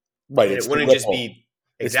 Right. And it It's the wouldn't just ripple. be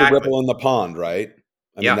It's the exactly. ripple in the pond, right?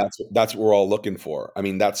 I mean, Yeah. that's what we're all looking for. I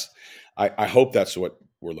mean, I hope that's what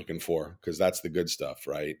we're looking for, because that's the good stuff,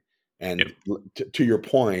 right? Yep. And to your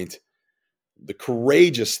point, the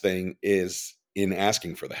courageous thing is in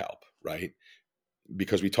asking for the help, right?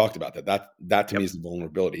 Because we talked about that. That to me Yep. is the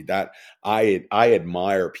vulnerability that I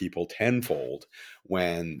admire people tenfold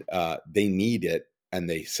when they need it and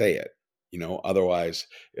they say it. Otherwise,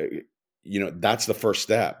 that's the first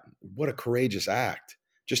step. What a courageous act,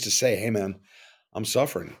 just to say, "Hey, man, I'm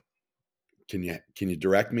suffering. Can you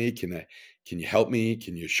direct me? Can you help me?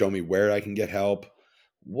 Can you show me where I can get help?"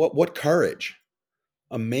 What courage!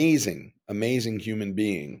 Amazing, amazing human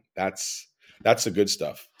being. That's the good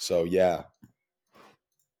stuff. So yeah.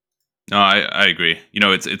 No, I agree.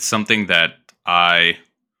 It's something that I,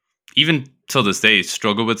 even till this day,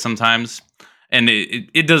 struggle with sometimes. And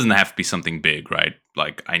it doesn't have to be something big, right?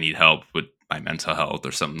 Like, I need help with my mental health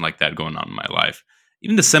or something like that going on in my life.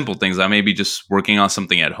 Even the simple things, I may be just working on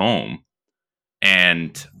something at home.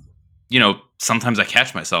 And, sometimes I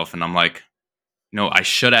catch myself and I'm like, I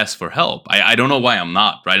should ask for help. I don't know why I'm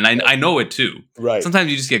not, right? And I know it too. Right.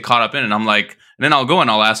 Sometimes you just get caught up in it, and I'm like, and then I'll go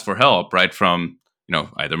and I'll ask for help, right? From,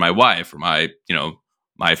 either my wife or my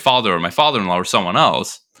father or my father-in-law or someone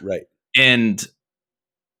else. Right. And,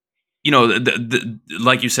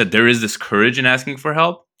 like you said, there is this courage in asking for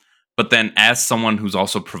help. But then as someone who's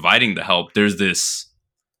also providing the help, there's this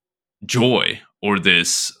joy or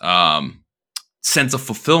this sense of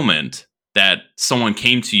fulfillment that someone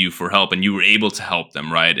came to you for help and you were able to help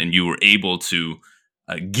them, right? And you were able to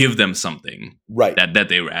give them something Right. that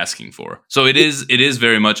they were asking for. So it is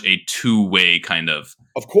very much a two-way kind of.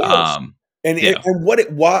 Of course. And Yeah. and what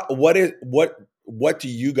do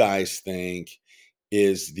you guys think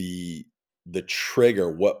is the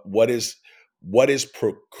trigger? What is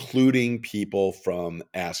precluding people from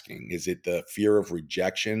asking? Is it the fear of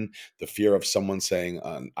rejection, the fear of someone saying,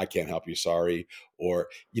 "I can't help you, sorry," or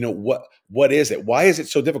what is it? Why is it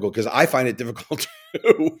so difficult? Because I find it difficult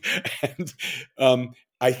too, and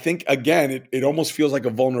I think, again, it almost feels like a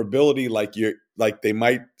vulnerability, like they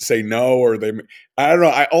might say no, or I don't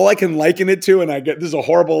know. All I can liken it to, and I get, this is a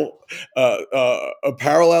horrible a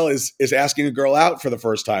parallel, is asking a girl out for the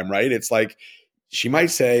first time, right? It's like she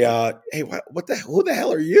might say, "Hey, who the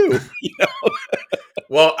hell are you?"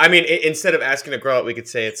 Well, I mean, instead of asking a girl out, we could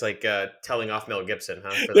say it's like telling off Mel Gibson,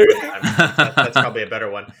 huh? For the first time. That's probably a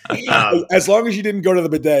better one. As long as you didn't go to the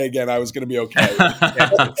bidet again, I was going to be okay.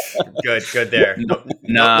 Yeah, good there.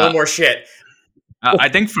 Nah. No more shit. I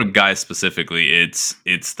think for guys specifically, it's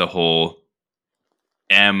the whole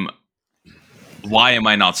why am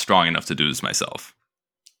I not strong enough to do this myself?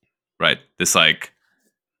 Right? This, like,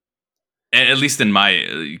 at least in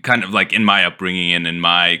my kind of like in my upbringing and in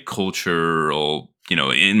my culture, or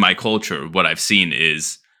in my culture, what I've seen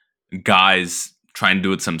is guys trying to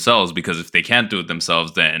do it themselves, because if they can't do it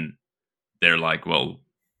themselves, then they're like, well,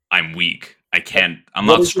 I'm weak. I'm What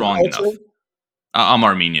not is your strong enough. culture? I'm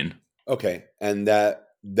Armenian. Okay, and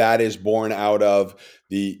that is born out of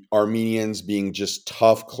the Armenians being just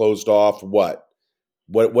tough, closed off. What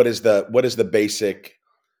is the basic?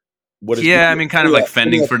 What is? Yeah, I mean, kind of like Give me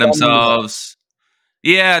fending a for thumbnail. themselves.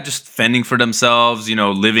 Yeah, just fending for themselves,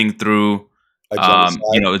 living through, A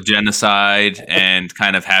genocide. a genocide, and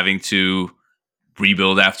kind of having to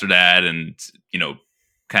rebuild after that, and,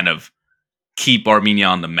 kind of keep Armenia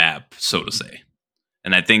on the map, so to say.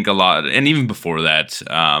 And I think a lot, and even before that,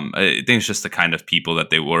 I think it's just the kind of people that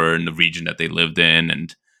they were in the region that they lived in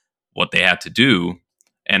and what they had to do.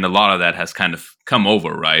 And a lot of that has kind of come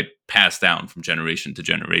over, right? Passed down from generation to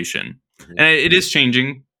generation. Mhm. And it is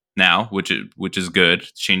changing now, which is good.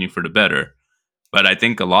 It's changing for the better. But I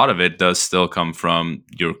think a lot of it does still come from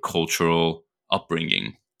your cultural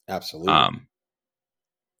upbringing. Absolutely. Um,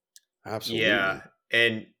 Absolutely. Yeah.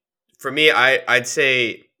 And for me, I'd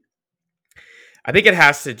say I think it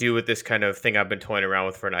has to do with this kind of thing I've been toying around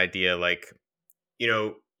with for an idea. Like,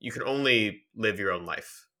 you can only live your own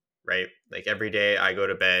life, right? Like every day I go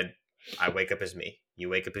to bed, I wake up as me. You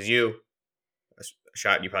wake up as you.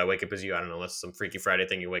 Shot, you probably wake up as you. I don't know, unless some Freaky Friday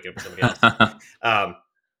thing, you wake up as somebody else. Um,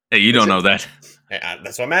 hey, you but don't you're, know that.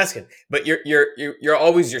 that's what I'm asking. But you're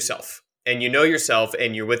always yourself, and you know yourself,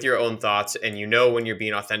 and you're with your own thoughts, and you know when you're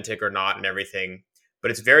being authentic or not, and everything. But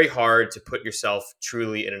it's very hard to put yourself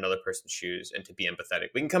truly in another person's shoes and to be empathetic.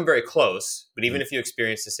 We can come very close, but even if you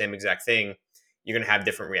experience the same exact thing, you're going to have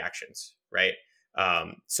different reactions, right?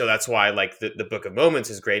 So that's why, like, the Book of Moments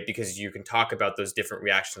is great, because you can talk about those different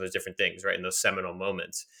reactions to those different things, right? In those seminal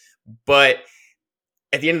moments. But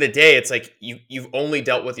at the end of the day, it's like you've only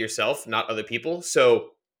dealt with yourself, not other people. So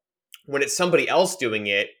when it's somebody else doing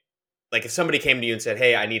it, like if somebody came to you and said,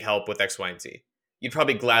 "Hey, I need help with X, Y, and Z," you'd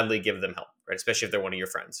probably gladly give them help, right? Especially if they're one of your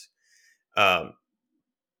friends. Um,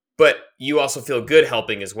 but you also feel good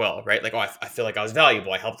helping as well, right? Like, oh, I feel like I was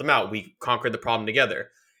valuable. I helped them out. We conquered the problem together.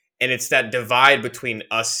 And it's that divide between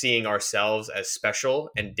us seeing ourselves as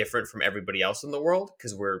special and different from everybody else in the world,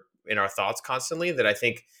 because we're in our thoughts constantly, that I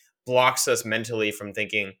think blocks us mentally from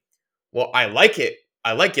thinking, well, I like it.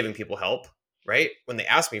 I like giving people help, right? When they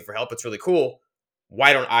ask me for help, it's really cool.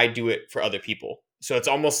 Why don't I do it for other people? So it's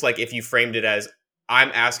almost like if you framed it as,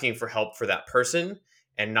 I'm asking for help for that person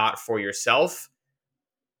and not for yourself,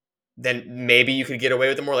 then maybe you could get away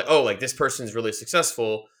with it more, like, oh, like this person's really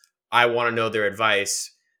successful. I want to know their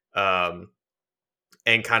advice. Um,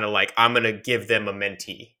 and kind of like, I'm going to give them a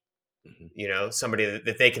mentee, somebody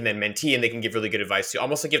that they can then mentee and they can give really good advice to.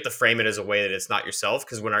 Almost like you have to frame it as a way that it's not yourself.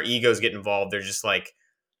 Because when our egos get involved, they're just like,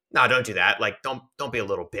 no, don't do that. Like, don't be a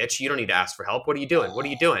little bitch. You don't need to ask for help. What are you doing? What are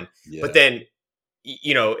you doing? But Yeah. then,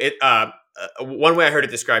 it. One way I heard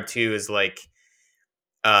it described too is like,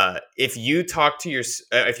 if you talk to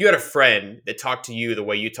if you had a friend that talked to you the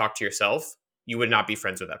way you talk to yourself, you would not be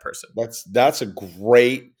friends with that person.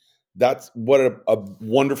 That's what a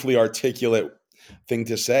wonderfully articulate thing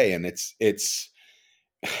to say. And it's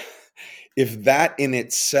if that in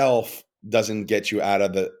itself doesn't get you out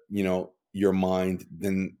of your mind,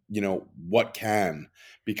 then what can?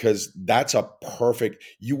 Because that's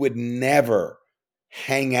you would never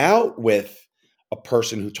hang out with a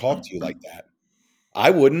person who talked to you like that.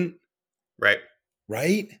 I wouldn't. Right.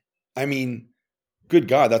 Right? I mean, good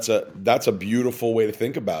God, that's a beautiful way to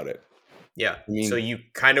think about it. Yeah. I mean, So you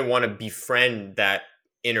kind of want to befriend that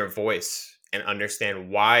inner voice and understand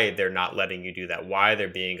why they're not letting you do that, why they're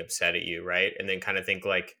being upset at you, right? And then kind of think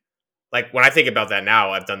like when I think about that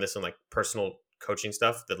now, I've done this in like personal coaching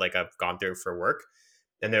stuff that like I've gone through for work,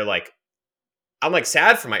 and they're like, I'm like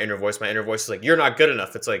sad for my inner voice. My inner voice is like, you're not good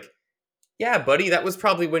enough. It's like, yeah, buddy, that was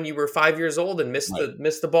probably when you were 5 years old and missed right,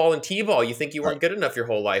 the ball in T-ball. You think you right, weren't good enough your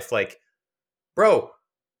whole life. Like, bro,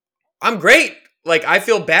 I'm great. Like, I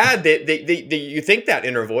feel bad that you think that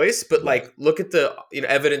inner voice, but right. like, look at the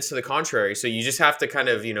evidence to the contrary. So you just have to kind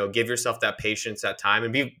of give yourself that patience, that time,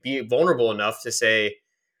 and be vulnerable enough to say,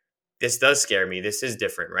 this does scare me. This is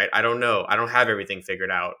different, right? I don't know. I don't have everything figured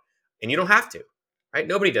out, and you don't have to, right?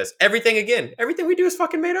 Nobody does. Everything we do is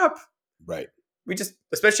fucking made up. Right. We just,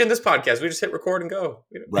 especially in this podcast, we just hit record and go.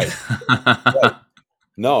 Right. Right.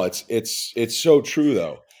 No, it's so true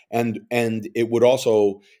though. And it would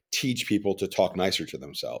also teach people to talk nicer to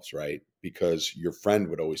themselves, right? Because your friend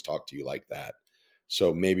would always talk to you like that.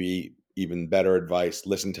 So maybe even better advice,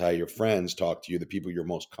 listen to how your friends talk to you, the people you're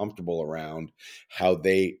most comfortable around, how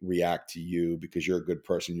they react to you because you're a good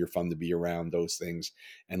person, you're fun to be around, those things,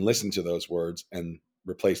 and listen to those words and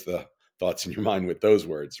replace the thoughts in your mind with those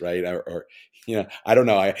words, right? Or I don't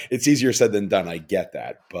know. It's easier said than done. I get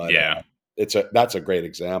that, but Yeah. that's a great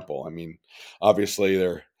example. I mean, obviously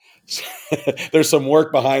there's some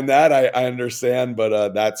work behind that. I understand, but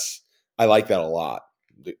I like that a lot.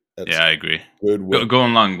 That's Yeah, I agree. good way.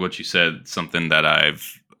 Going along what you said, something that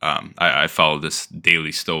I follow this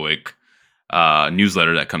daily Stoic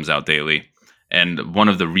newsletter that comes out daily, and one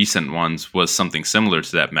of the recent ones was something similar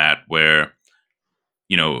to that, Matt, where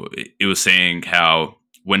it was saying how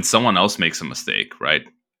when someone else makes a mistake, right,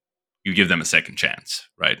 you give them a second chance,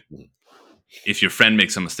 right? Mhm. If your friend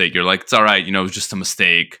makes a mistake, you're like, it's all right, it was just a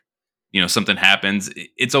mistake. Something happens,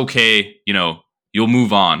 it's okay. You'll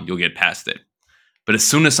move on, you'll get past it. But as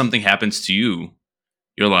soon as something happens to you,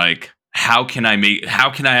 you're like, how can I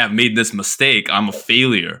have made this mistake? I'm a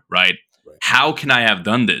failure, right? Right. How can I have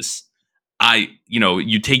done this?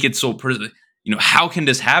 You take it so personally. How can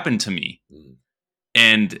this happen to me? Mhm.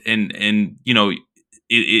 And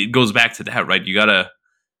it goes back to that, right? You gotta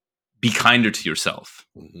be kinder to yourself,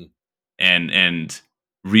 Mm-hmm. and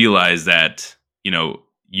realize that,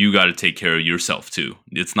 you got to take care of yourself too.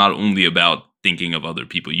 It's not only about thinking of other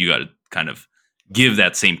people. You got to kind of give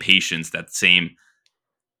that same patience, that same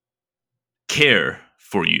care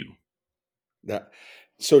for you. That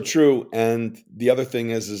so true. And the other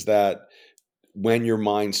thing is that when your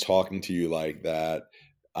mind's talking to you like that,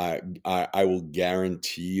 I will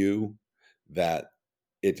guarantee you that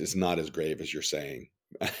it is not as grave as you're saying.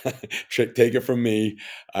 Take it from me.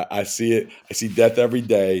 I see it. I see death every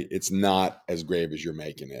day. It's not as grave as you're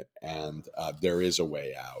making it, and there is a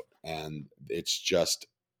way out. And it's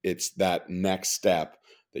that next step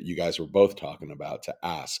that you guys were both talking about, to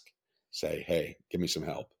ask, say, "Hey, give me some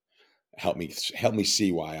help. Help me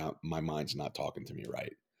see why my mind's not talking to me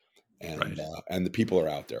right." Right. And the people are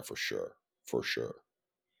out there for sure, for sure.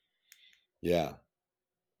 Yeah.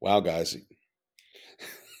 Wow, guys,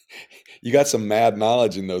 you got some mad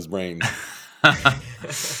knowledge in those brains.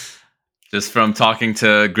 Just from talking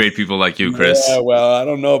to great people like you, Yeah, Chris. well, I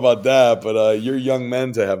don't know about that, but you're young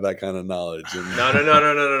men to have that kind of knowledge. And No.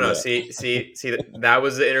 yeah, See, that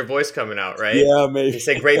was the inner voice coming out, right? yeah, maybe. You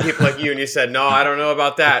said great people like you, and you said, no, I don't know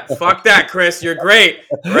about that. Fuck that, Chris. You're great,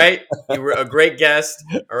 right? You were a great guest,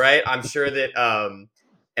 all right? I'm sure that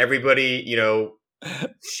everybody,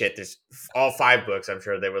 shit, there's all 5 books I'm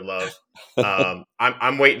sure they would love.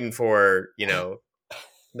 I'm waiting for,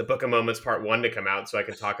 the Book of Moments Part 1 to come out so I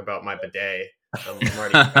can talk about my bidet. I'm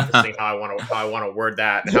already prefacing how I want to word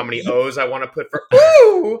that, and how many O's I want to put for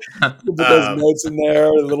ooh. Put those notes in there,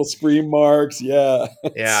 little scream marks. Yeah.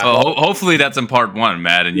 Yeah. Well, hopefully that's in part 1,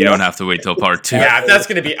 Matt, and you don't have to wait till part 2. Yeah, if that's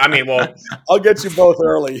going to be, well, I'll get you both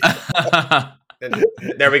early.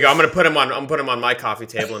 there we go. I'm going to put them on my coffee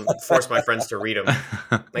table and force my friends to read them.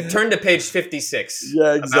 Like, turn to page 56.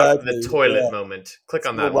 Yeah, exactly. About the toilet moment. Click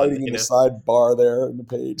on that writing one. in the sidebar there in the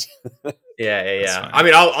page. Yeah.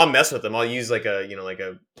 I'll mess with them. I'll use like I'll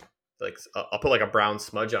put like a brown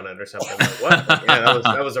smudge on it or something. Like, what? Like, yeah,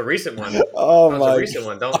 that was a recent one. Oh, that was a recent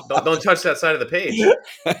one. Don't touch that side of the page.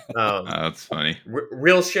 That's funny.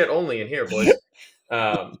 Real shit only in here, boys.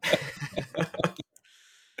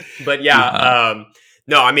 But yeah,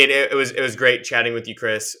 no, it was great chatting with you,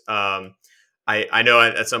 Chris. I know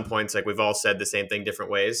at some points, like, we've all said the same thing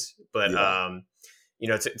different ways, but to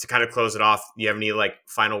kind of close it off, do you have any like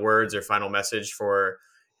final words or final message for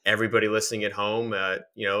everybody listening at home?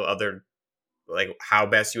 Other, like, how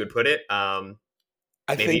best you would put it.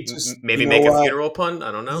 Maybe make a funeral pun.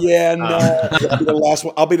 I don't know. Yeah, no. I'll be the last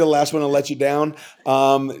one. I'll be the last one to let you down.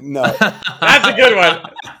 No, that's a good one.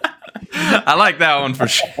 I like that one for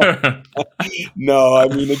sure. No,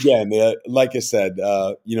 again, like I said,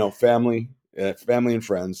 family and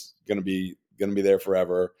friends gonna be there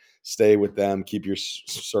forever. Stay with them. Keep your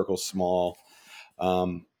circle small.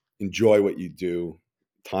 Enjoy what you do.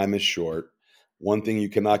 Time is short. One thing you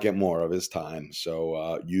cannot get more of is time.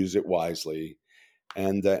 So use it wisely,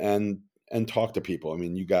 and talk to people.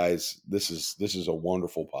 You guys, this is a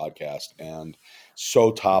wonderful podcast, and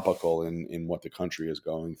so topical in what the country is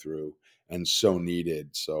going through, and so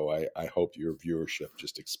needed. So I hope your viewership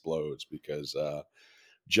just explodes, because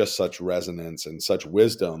just such resonance and such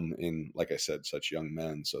wisdom in, like I said, such young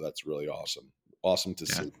men. So that's really awesome to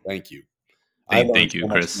see. Thank you. Thank you, so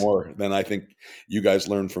much Chris. more than I think you guys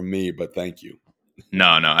learned from me, but thank you. No,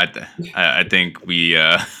 I think we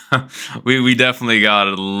we definitely got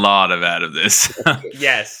a lot out of this.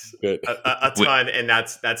 Yes, Good. a ton, and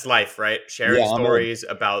that's life, right? Sharing stories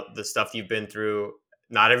about the stuff you've been through.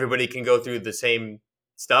 Not everybody can go through the same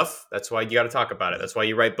stuff. That's why you got to talk about it. That's why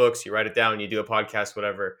you write books, you write it down, you do a podcast,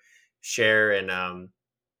 whatever. Share, and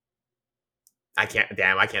I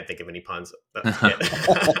can't think of any puns.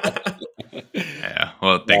 Yeah.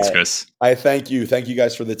 Well, thanks, Chris. I thank you. Thank you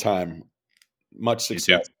guys for the time. Much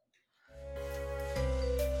success.